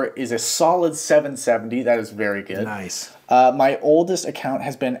FICO score is a solid 770. That is very good. Nice. My oldest account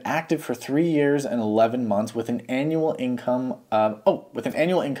has been active for 3 years and 11 months with an annual income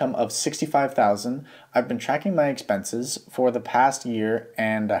of 65,000. I've been tracking my expenses for the past year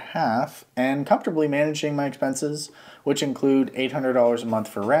and a half and comfortably managing my expenses, which include $800 a month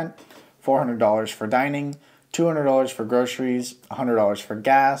for rent, $400 for dining, $200 for groceries, $100 for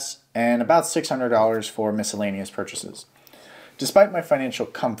gas, and about $600 for miscellaneous purchases. Despite my financial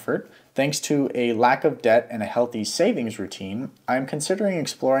comfort, thanks to a lack of debt and a healthy savings routine, I am considering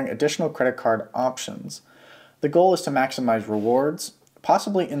exploring additional credit card options. The goal is to maximize rewards,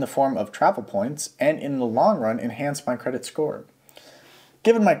 possibly in the form of travel points, and in the long run, enhance my credit score.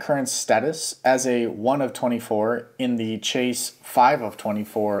 Given my current status as a 1 of 24 in the Chase 5 of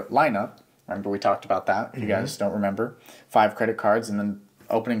 24 lineup, remember we talked about that, if you guys don't remember, 5 credit cards and then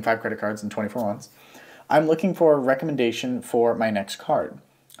opening 5 credit cards in 24 months, I'm looking for a recommendation for my next card.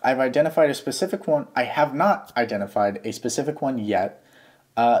 I've identified a specific one. I have not identified a specific one yet,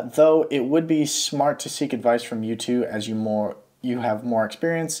 though it would be smart to seek advice from you two as you have more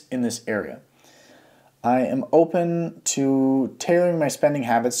experience in this area. I am open to tailoring my spending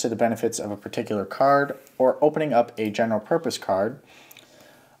habits to the benefits of a particular card or opening up a general purpose card.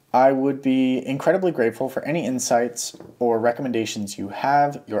 I would be incredibly grateful for any insights or recommendations you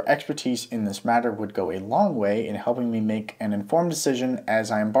have. Your expertise in this matter would go a long way in helping me make an informed decision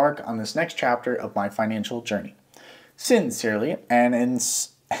as I embark on this next chapter of my financial journey. Sincerely, an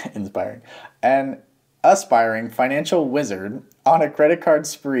inspiring and aspiring financial wizard on a credit card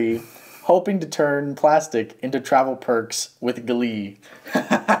spree, hoping to turn plastic into travel perks with glee.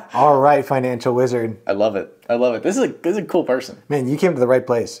 All right, financial wizard. I love it. I love it. This is a cool person. Man, you came to the right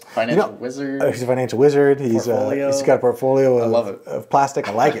place. Financial wizard. He's a financial wizard. He's got a portfolio of plastic.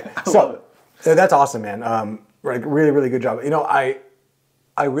 I like it. Love it. That's awesome, man. Really, really good job. I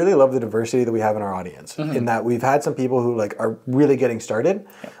really love the diversity that we have in our audience. In that we've had some people who are really getting started.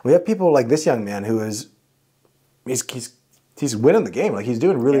 Yeah. We have people like this young man who is he's winning the game. He's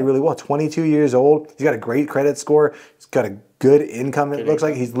doing really, really well. 22 years old. He's got a great credit score. He's got a good income. It looks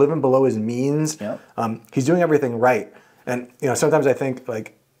like he's living below his means. Yeah. He's doing everything right. And sometimes I think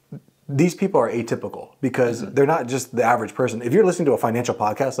these people are atypical because they're not just the average person. If you're listening to a financial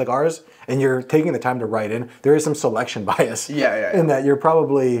podcast like ours and you're taking the time to write in, there is some selection bias. In that you're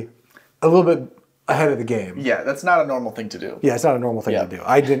probably a little bit ahead of the game. Yeah, that's not a normal thing to do. Yeah, it's not a normal thing to do.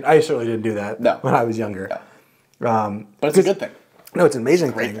 I certainly didn't do that when I was younger. Yeah. But it's a good thing. No, it's an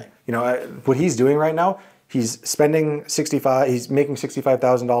amazing thing. What he's doing right now, he's making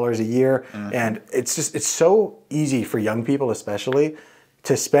 $65,000 a year, and it's so easy for young people especially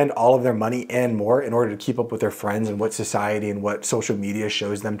to spend all of their money and more in order to keep up with their friends and what society and what social media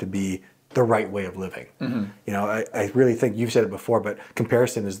shows them to be the right way of living. I really think you've said it before, but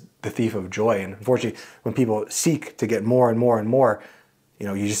comparison is the thief of joy, and unfortunately, when people seek to get more and more and more,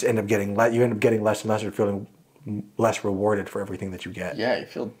 you just end up getting less and less, or feeling less rewarded for everything that you get. Yeah, you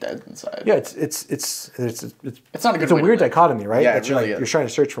feel dead inside. Yeah, it's not a good. It's a weird dichotomy, right? Yeah, that it really you're trying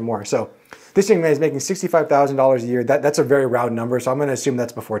to search for more. So, this young man is making $65,000 a year. That's a very round number, so I'm going to assume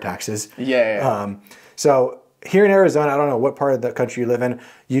that's before taxes. Yeah. So here in Arizona, I don't know what part of the country you live in.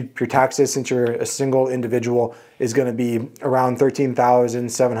 Your taxes, since you're a single individual, is going to be around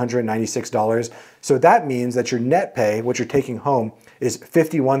 $13,796. So that means that your net pay, what you're taking home, is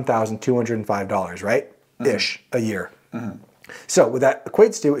 $51,205, right? Ish a year. So what that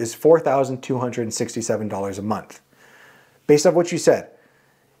equates to is $4,267 a month. Based on what you said,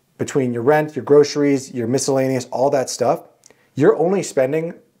 between your rent, your groceries, your miscellaneous, all that stuff, you're only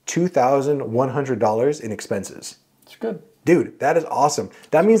spending $2,100 in expenses. It's good. Dude, that is awesome.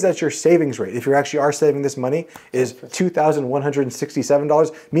 That means that your savings rate, if you actually are saving this money, is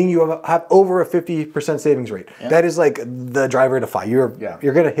 $2,167, meaning you have over a 50% savings rate. Yeah. That is the driver to FI. You're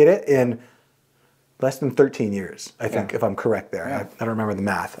going to hit it in less than 13 years, I think, if I'm correct there. Yeah. I don't remember the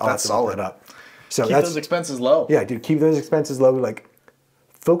math. I'll have to look that up. So keep those expenses low. Yeah, dude, keep those expenses low.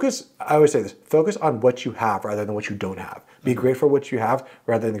 Focus, I always say this, focus on what you have rather than what you don't have. Be grateful for what you have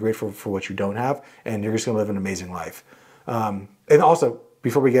rather than grateful for what you don't have, and you're just going to live an amazing life. And also,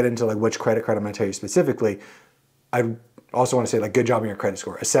 before we get into which credit card I'm going to tell you specifically, I also want to say good job on your credit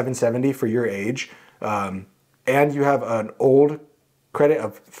score. A 770 for your age, and you have an old credit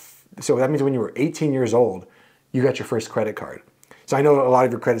of, so that means when you were 18 years old, you got your first credit card. So I know a lot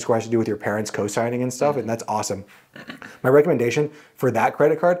of your credit score has to do with your parents co-signing and stuff, and that's awesome. My recommendation for that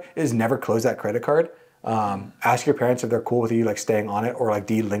credit card is never close that credit card. Ask your parents if they're cool with you staying on it or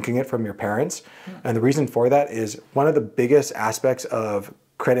de-linking it from your parents. And the reason for that is one of the biggest aspects of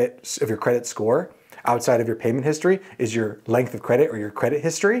your credit score outside of your payment history is your length of credit or your credit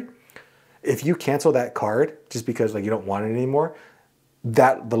history. If you cancel that card just because like you don't want it anymore,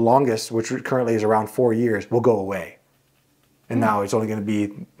 that the longest, which currently is around 4 years, will go away. And now it's only going to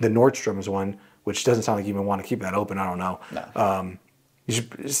be the Nordstrom's one, which doesn't sound like you even want to keep that open. I don't know. No. You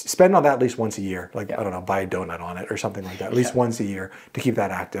should spend on that at least once a year. Like, I don't know, buy a donut on it or something like that. At least once a year to keep that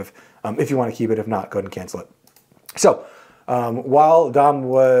active. If you want to keep it. If not, go ahead and cancel it. So while Dom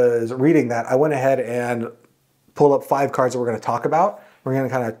was reading that, I went ahead and pulled up 5 cards that we're going to talk about. We're going to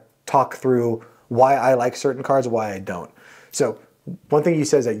kind of talk through why I like certain cards, why I don't. So one thing you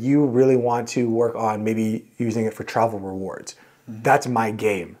said is that you really want to work on maybe using it for travel rewards. That's my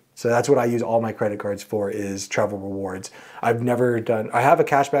game. So that's what I use all my credit cards for, is travel rewards. I have a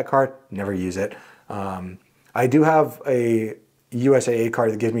cashback card, never use it. I do have a USAA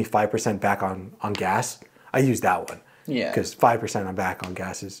card that gives me 5% back on gas. I use that one. Yeah. Because 5% on back on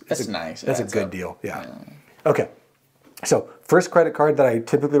gas is nice. That's a good deal. Yeah. Okay. So first credit card that I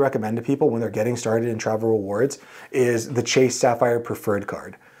typically recommend to people when they're getting started in travel rewards is the Chase Sapphire Preferred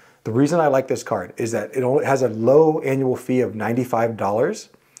card. The reason I like this card is that it only has a low annual fee of $95.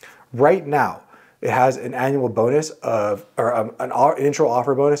 Right now, it has an annual bonus of, or an intro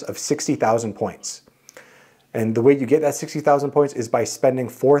offer bonus of 60,000 points. And the way you get that 60,000 points is by spending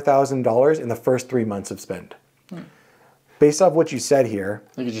 $4,000 in the first 3 months of spend. Based off what you said here,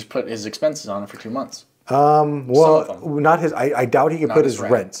 You could just put his expenses on it for 2 months. well, not his. I doubt he could put his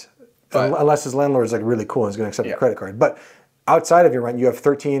rent, But- unless his landlord is like really cool and is going to accept a credit card. But outside of your rent, you have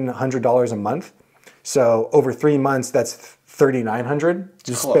 $1,300 a month. So over 3 months, that's $3,900.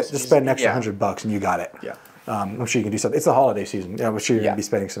 Just spend an extra $100 and you got it. Yeah. I'm sure you can do something. It's the holiday season. Yeah, I'm sure you're going to be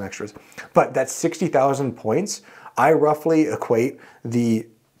spending some extras. But that 60,000 points, I roughly equate the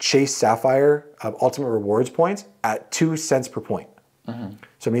Chase Sapphire Ultimate Rewards points at 2 cents per point.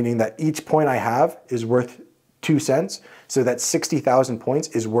 So meaning that each point I have is worth 2 cents. So that 60,000 points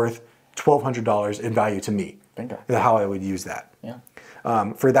is worth $1,200 in value to me. Bingo. That's how I would use that. Yeah.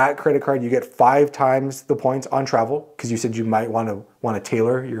 For that credit card, you get 5 times the points on travel, because you said you might want to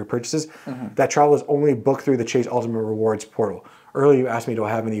tailor your purchases. That travel is only booked through the Chase Ultimate Rewards portal. Earlier you asked me, do I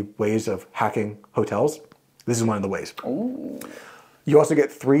have any ways of hacking hotels? This is one of the ways. Ooh. You also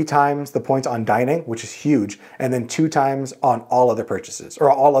get 3 times the points on dining, which is huge, and then 2 times on all other purchases,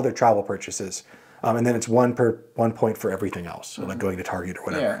 or all other travel purchases. And then it's 1 point for everything else. So like going to Target or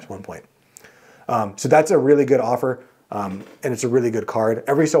whatever, it's 1 point. So that's a really good offer. And it's a really good card.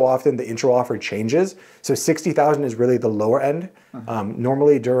 Every so often, the intro offer changes. So 60,000 is really the lower end.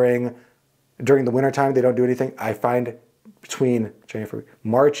 Normally during the winter time, they don't do anything. I find between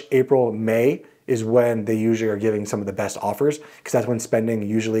March, April, May is when they usually are giving some of the best offers, because that's when spending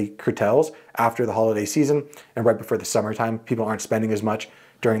usually curtails after the holiday season and right before the summertime. People aren't spending as much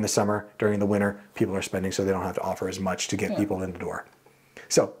during the summer. During the winter, people are spending, so they don't have to offer as much to get people in the door.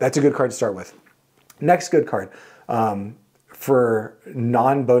 So that's a good card to start with. Next good card. For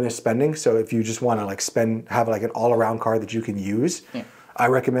non-bonus spending, so if you just want to like have like an all-around card that you can use, I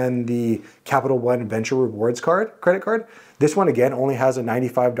recommend the Capital One Venture Rewards credit card. This one again only has a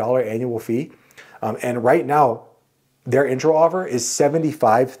 $95 annual fee, and right now their intro offer is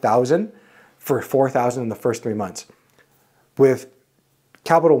 $75,000 for $4,000 in the first 3 months. With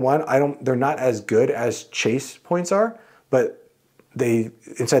Capital One, they're not as good as Chase points are, but they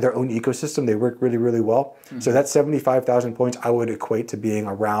inside their own ecosystem, they work really, really well. So that 75,000 points I would equate to being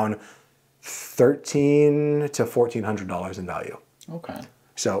around $1,300 to $1,400 in value. Okay.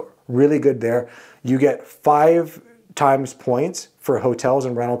 So really good there. You get 5 times points for hotels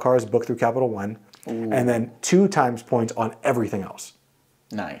and rental cars booked through Capital One, and then 2 times points on everything else.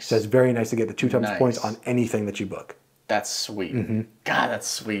 Nice. So it's very nice to get the 2 times points on anything that you book. That's sweet. God, that's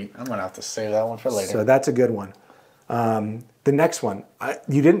sweet. I'm gonna have to save that one for later. So that's a good one. The next one,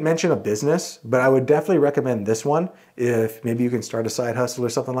 you didn't mention a business, but I would definitely recommend this one if maybe you can start a side hustle or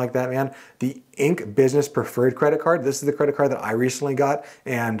something like that, man. The Inc. Business Preferred Credit Card. This is the credit card that I recently got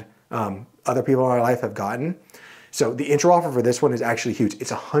and other people in my life have gotten. So the intro offer for this one is actually huge.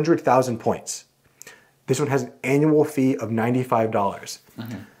 It's 100,000 points. This one has an annual fee of $95.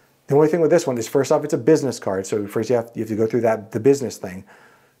 The only thing with this one is, first off, it's a business card. So first you have to go through the business thing.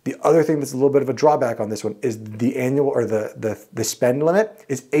 The other thing that's a little bit of a drawback on this one is the annual or the spend limit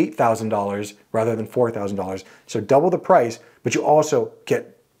is $8,000 rather than $4,000. So double the price, but you also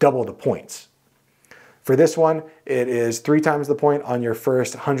get double the points. For this one, it is 3 times the point on your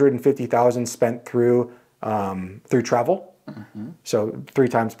first 150,000 spent through travel. So 3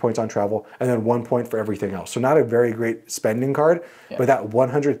 times points on travel, and then 1 point for everything else. So not a very great spending card, but that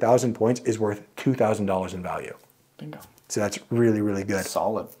 100,000 points is worth $2,000 in value. Bingo. So that's really, really good.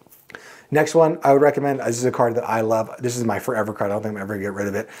 Solid. Next one I would recommend, this is a card that I love. This is my forever card. I don't think I'm ever gonna get rid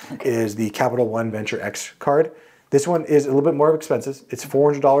of it. Okay. Is the Capital One Venture X card. This one is a little bit more expensive. It's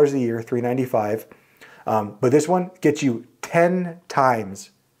 $400 a year, $395. But this one gets you 10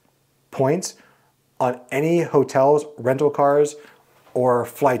 times points on any hotels, rental cars, or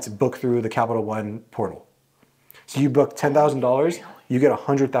flights booked through the Capital One portal. So you book $10,000, you get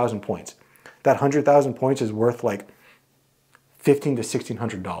 100,000 points. That 100,000 points is worth like $1,500 to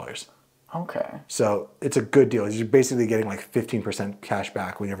 $1,600. Okay. So it's a good deal. You're basically getting like 15% cash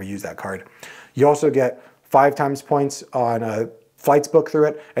back whenever you use that card. You also get 5 times points on flights booked through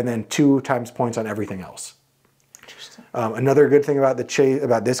it, and then 2 times points on everything else. Interesting. Another good thing about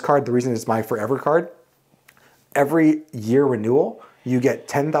about this card, the reason it's my forever card, every year renewal, you get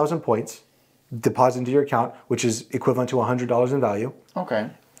 10,000 points deposited into your account, which is equivalent to $100 in value. Okay.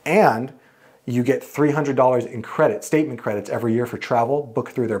 And you get $300 in statement credits every year for travel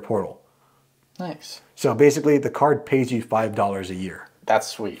booked through their portal. Nice. So basically, the card pays you $5 a year. That's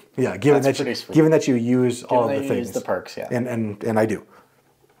sweet. Yeah, given that you use all of the things. Use the perks, yeah. And I do.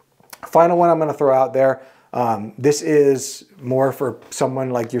 Final one I'm going to throw out there. This is more for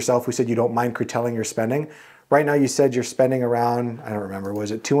someone like yourself who said you don't mind curtailing your spending. Right now, you said you're spending around, I don't remember,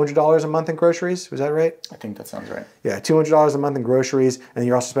 was it $200 a month in groceries? Was that right? I think that sounds right. Yeah, $200 a month in groceries, and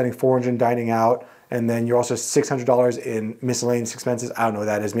you're also spending $400 in dining out, and then you're also $600 in miscellaneous expenses. I don't know what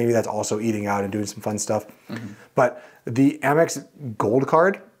that is. Maybe that's also eating out and doing some fun stuff. Mm-hmm. But the Amex Gold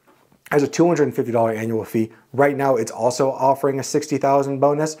Card has a $250 annual fee. Right now, it's also offering a $60,000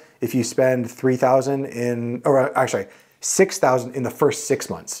 bonus if you spend $6,000 in the first 6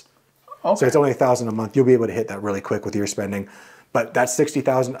 months. Okay. So it's only $1,000 a month. You'll be able to hit that really quick with your spending. But that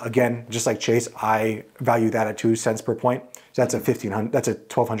 $60,000, again, just like Chase, I value that at 2 cents per point. So that's a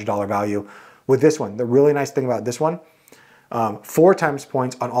 $1,200 value. With this one, the really nice thing about this one, 4 times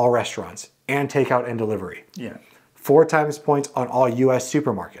points on all restaurants and takeout and delivery. Yeah. 4 times points on all U.S.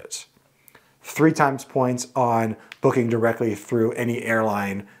 supermarkets. 3 times points on booking directly through any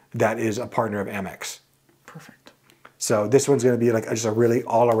airline that is a partner of Amex. Perfect. So this one's going to be like just a really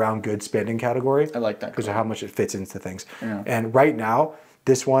all-around good spending category. I like that. Because of how much it fits into things. Yeah. And right now,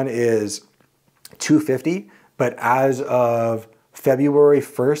 this one is $250, but as of February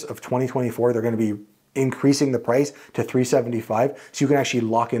 1st of 2024, they're going to be increasing the price to $375. So you can actually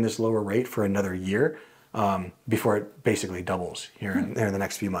lock in this lower rate for another year before it basically doubles here in the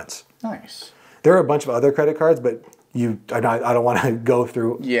next few months. Nice. There are a bunch of other credit cards, but I don't want to go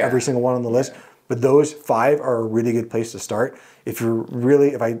through every single one on the list. But those 5 are a really good place to start. If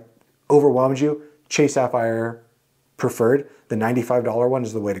I overwhelmed you, Chase Sapphire Preferred, the $95 one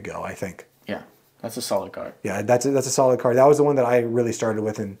is the way to go, I think. Yeah, that's a solid card. Yeah, that's a solid card. That was the one that I really started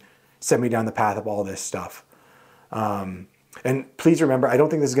with and sent me down the path of all this stuff. And please remember, I don't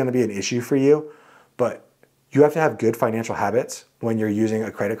think this is going to be an issue for you, but you have to have good financial habits when you're using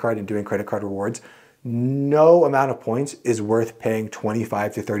a credit card and doing credit card rewards. No amount of points is worth paying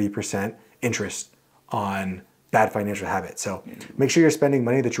 25 to 30% interest on bad financial habits. So make sure you're spending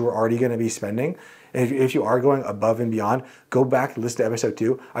money that you were already going to be spending. And if you are going above and beyond, go back and listen to episode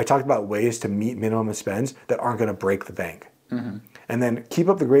 2. I talked about ways to meet minimum spends that aren't going to break the bank. Mm-hmm. And then keep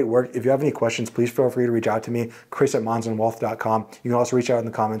up the great work. If you have any questions, please feel free to reach out to me, chris@monzonwealth.com. You can also reach out in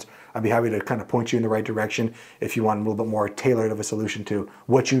the comments. I'd be happy to kind of point you in the right direction if you want a little bit more tailored of a solution to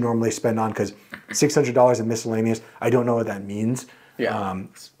what you normally spend on, because $600 in miscellaneous, I don't know what that means. Yeah.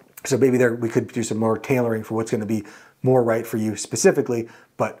 So maybe we could do some more tailoring for what's going to be more right for you specifically,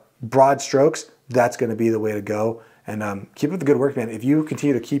 but broad strokes, that's going to be the way to go. And keep up the good work, man. If you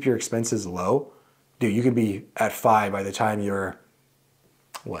continue to keep your expenses low, dude, you can be at 5 by the time you're,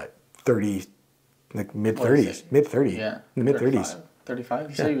 30, like mid-30s, mid-30s, yeah, in the mid-30s. 35?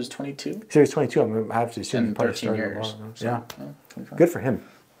 You said he was 22? So he was 22. I'm going to have to assume in 13 years. Yeah. Good for him.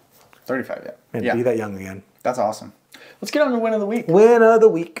 35, yeah. Man, be that young again. That's awesome. Let's get on to win of the week. Win of the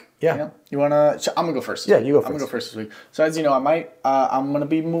week. Yeah. You want to... I'm going to go first. Yeah, you go first. I'm going to go first this week. So as you know, I'm going to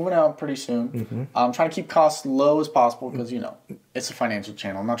be moving out pretty soon. Mm-hmm. I'm trying to keep costs low as possible because, it's a financial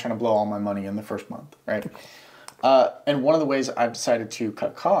channel. I'm not trying to blow all my money in the first month, right? And one of the ways I've decided to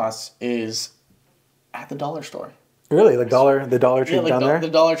cut costs is at the dollar store. Really? The Dollar Tree down there? The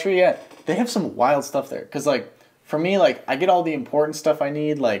Dollar Tree, yeah. They have some wild stuff there. Because, for me, I get all the important stuff I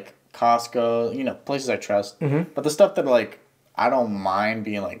need, like Costco, places I trust. Mm-hmm. But the stuff that, I don't mind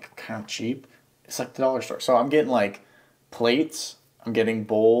being, kind of cheap, it's the dollar store. So I'm getting, plates, I'm getting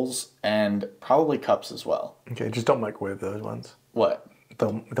bowls, and probably cups as well. Okay, just don't microwave those ones. What?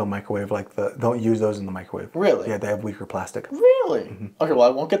 Don't microwave don't use those in the microwave. Really? Yeah, they have weaker plastic. Really? Mm-hmm. Okay, well, I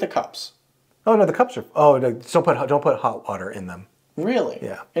won't get the cups. Oh no, the cups are. Oh, no, don't put hot water in them. Really?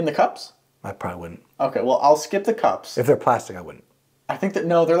 Yeah. In the cups? I probably wouldn't. Okay, well, I'll skip the cups. If they're plastic, I wouldn't. I think that,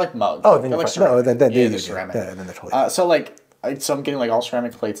 no, they're like mugs. Oh, then they're you're like fine. No, ceramic. then Yeah, you they're do. ceramic. Yeah, then they're totally So like, so I'm getting like all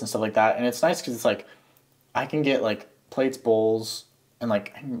ceramic plates and stuff like that, and it's nice because it's like, I can get like plates, bowls, and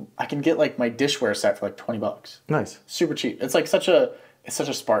like I can get like my dishware set for like $20. nice. Super cheap. It's like such a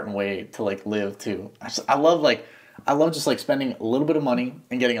Spartan way to like live too. I love just like spending a little bit of money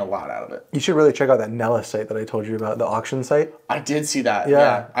and getting a lot out of it. You should really check out that Nella site that I told you about, the auction site. I did see that. Yeah.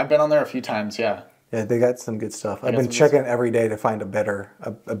 Yeah. I've been on there a few times. Yeah. Yeah, they got some good stuff. I've been checking every day to find a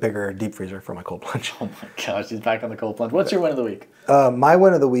bigger deep freezer for my cold plunge. Oh my gosh, he's back on the cold plunge. What's your win of the week? My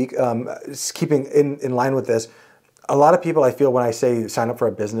win of the week, is keeping in line with this. A lot of people, I feel, when I say sign up for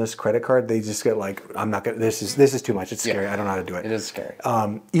a business credit card, they just get like, I'm not gonna. This is too much. It's scary. I don't know how to do it. It is scary.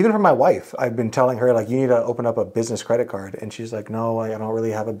 Even for my wife, I've been telling her like, you need to open up a business credit card, and she's like, no, I don't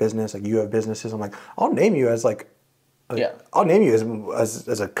really have a business. Like, you have businesses. I'm like, I'll name you as like. I'll name you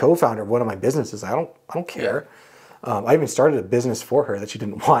as a co-founder of one of my businesses. I don't care. Yeah. I even started a business for her that she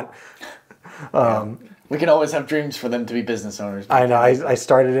didn't want. We can always have dreams for them to be business owners. I know. I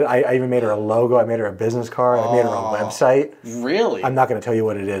started it. I even made her a logo. I made her a business card. I made her a website. Really? I'm not going to tell you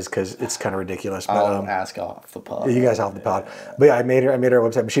what it is because it's kind of ridiculous. But, I'll ask off the pod. You guys have the pod. But yeah, I made her a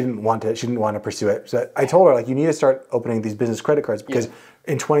website, but she didn't want to. She didn't want to pursue it. So I told her like, you need to start opening these business credit cards because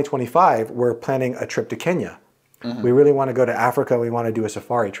in 2025 we're planning a trip to Kenya. Mm-hmm. We really want to go to Africa. We want to do a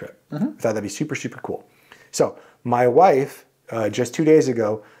safari trip. Mm-hmm. I thought that'd be super, super cool. So my wife, just 2 days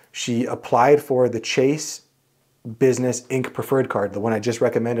ago, she applied for the Chase Business Inc. preferred card, the one I just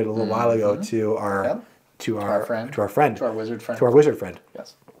recommended a little while ago to our wizard friend.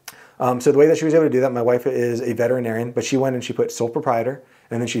 Yes. So the way that she was able to do that, my wife is a veterinarian, but she went and she put sole proprietor,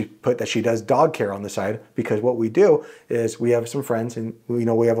 and then she put that she does dog care on the side, because what we do is we have some friends, and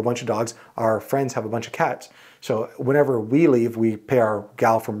we have a bunch of dogs. Our friends have a bunch of cats. So whenever we leave, we pay our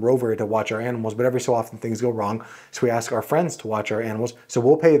gal from Rover to watch our animals, but every so often things go wrong. So we ask our friends to watch our animals. So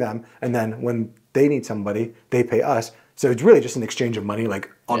we'll pay them, and then when they need somebody, they pay us. So it's really just an exchange of money.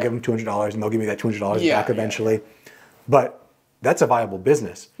 Like, I'll give them $200 and they'll give me that $200 back eventually. Yeah. But that's a viable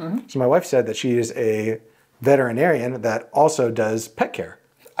business. Mm-hmm. So my wife said that she is a veterinarian that also does pet care.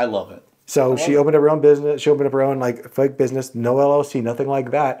 I love it. So she opened up her own business. She opened up her own like fake business, no LLC, nothing like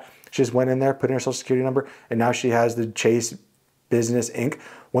that. She just went in there, put in her social security number, and now she has the Chase Business Inc.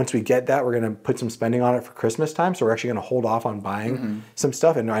 Once we get that, we're going to put some spending on it for Christmas time. So we're actually going to hold off on buying some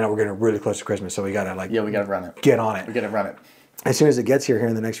stuff. And I know we're getting really close to Christmas, so we got to we got to run it. Get on it. We got to run it. As soon as it gets here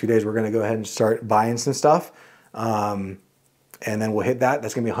in the next few days, we're going to go ahead and start buying some stuff. And then we'll hit that.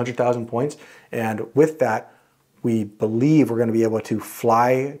 That's going to be 100,000 points. And with that, we believe we're going to be able to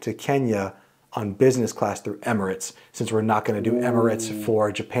fly to Kenya on business class through Emirates, since we're not going to do Emirates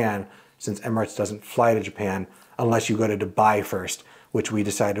for Japan, since Emirates doesn't fly to Japan unless you go to Dubai first, which we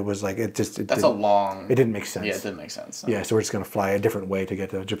decided was like, it didn't make sense. Yeah, it didn't make sense. No. Yeah, so we're just going to fly a different way to get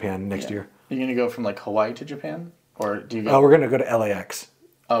to Japan next year. You're going to go from like Hawaii to Japan? Or do you go? We're going to go to LAX.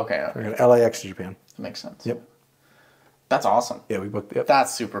 Okay. We're going to LAX to Japan. That makes sense. Yep. That's awesome. Yeah, we booked it.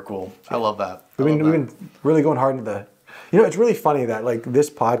 That's super cool. Yeah. I love that. We've been really going hard into the... it's really funny that like this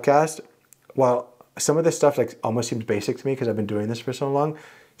podcast, while some of this stuff like almost seems basic to me because I've been doing this for so long,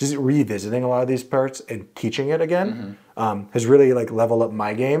 just revisiting a lot of these parts and teaching it again has really like leveled up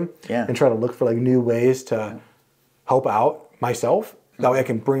my game and try to look for like new ways to help out myself. That way I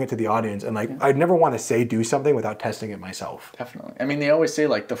can bring it to the audience. And like, I'd never want to do something without testing it myself. Definitely. I mean, they always say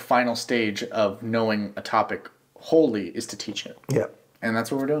like the final stage of knowing a topic wholly is to teach it. Yeah. And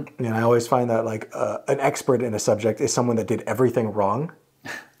that's what we're doing. And I always find that like an expert in a subject is someone that did everything wrong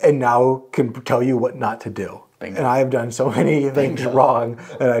and now can tell you what not to do. Bingo. And I have done so many things wrong,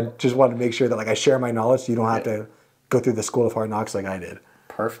 and I just want to make sure that like I share my knowledge so you don't have to go through the school of hard knocks like I did.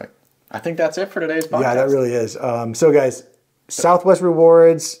 Perfect. I think that's it for today's podcast. Yeah, that really is. So guys, Southwest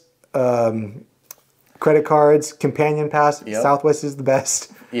Rewards, credit cards, Companion Pass, Southwest is the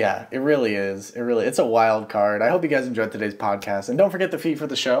best. Yeah, it really is. It's a wild card. I hope you guys enjoyed today's podcast. And don't forget the fee for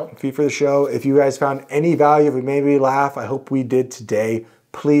the show. Fee for the show. If you guys found any value, if we made me laugh, I hope we did today.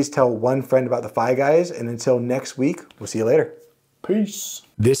 Please tell one friend about the Fi Guys. And until next week, we'll see you later. Peace.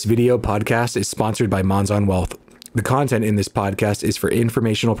 This video podcast is sponsored by Monzon Wealth. The content in this podcast is for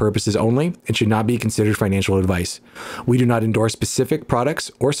informational purposes only and should not be considered financial advice. We do not endorse specific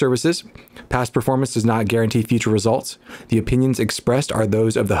products or services. Past performance does not guarantee future results. The opinions expressed are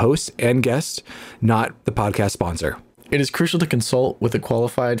those of the hosts and guests, not the podcast sponsor. It is crucial to consult with a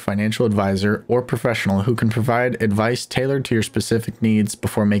qualified financial advisor or professional who can provide advice tailored to your specific needs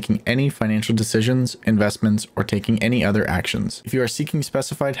before making any financial decisions, investments, or taking any other actions. If you are seeking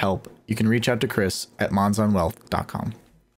specified help, you can reach out to Chris at monzonwealth.com.